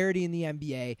 parity in the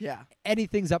NBA. Yeah.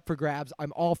 Anything's up for grabs.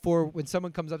 I'm all for when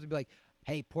someone comes up to be like,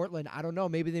 Hey, Portland, I don't know.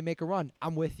 Maybe they make a run.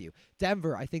 I'm with you.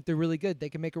 Denver, I think they're really good. They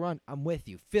can make a run. I'm with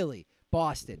you. Philly,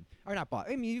 Boston. Or not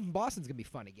Boston. I mean, even Boston's going to be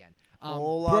fun again.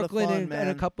 Whole lot Brooklyn of fun, in a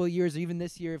man. couple of years, or even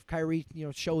this year if Kyrie,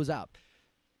 shows up.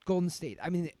 Golden State. I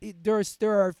mean, there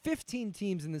are 15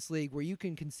 teams in this league where you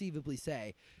can conceivably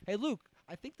say, hey, Luke,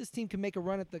 I think this team can make a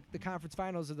run at the conference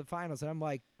finals or the finals. And I'm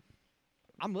like,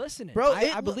 I'm listening. Bro,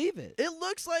 I believe it. It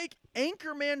looks like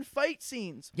Anchorman fight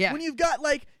scenes. Yeah. When you've got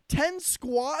like 10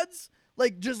 squads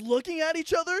like just looking at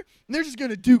each other, and they're just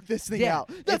gonna duke this thing Yeah, out.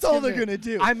 That's it's all gonna- they're gonna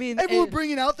do. I mean, everyone it-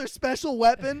 bringing out their special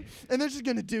weapon, and they're just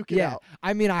gonna duke it Yeah. out.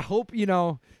 I mean, I hope,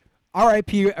 RIP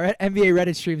NBA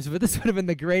Reddit streams, but this would have been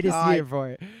the greatest God year for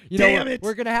it. damn it.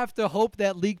 We're going to have to hope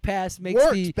that League Pass makes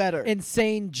Works the better.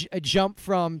 insane jump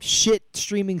from shit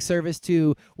streaming service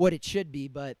to what it should be,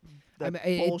 but That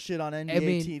it- bullshit on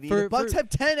NBA TV. for- The Bucks for- have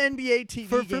 10 NBA TV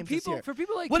for games this people year. for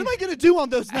people like What you- am I gonna do on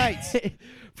those nights?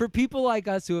 for people like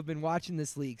us who have been watching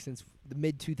this league since the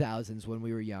mid 2000s when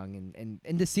we were young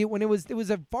and to see it when it was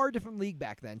a far different league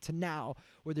back then to now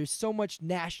where there's so much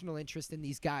national interest in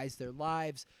these guys, their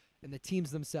lives and the teams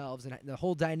themselves and the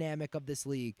whole dynamic of this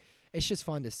league. It's just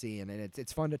fun to see and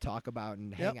it's fun to talk about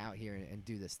and hang out here and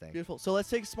do this thing. Beautiful. So let's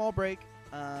take a small break,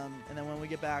 and then when we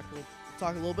get back, we'll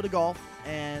talk a little bit of golf.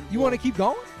 And You want to keep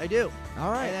going? I do.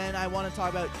 All right. And then I want to talk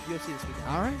about UFC this weekend.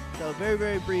 All right. So very,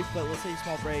 very brief, but we'll take a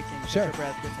small break and Sure. catch our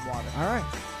breath, get some water. All right.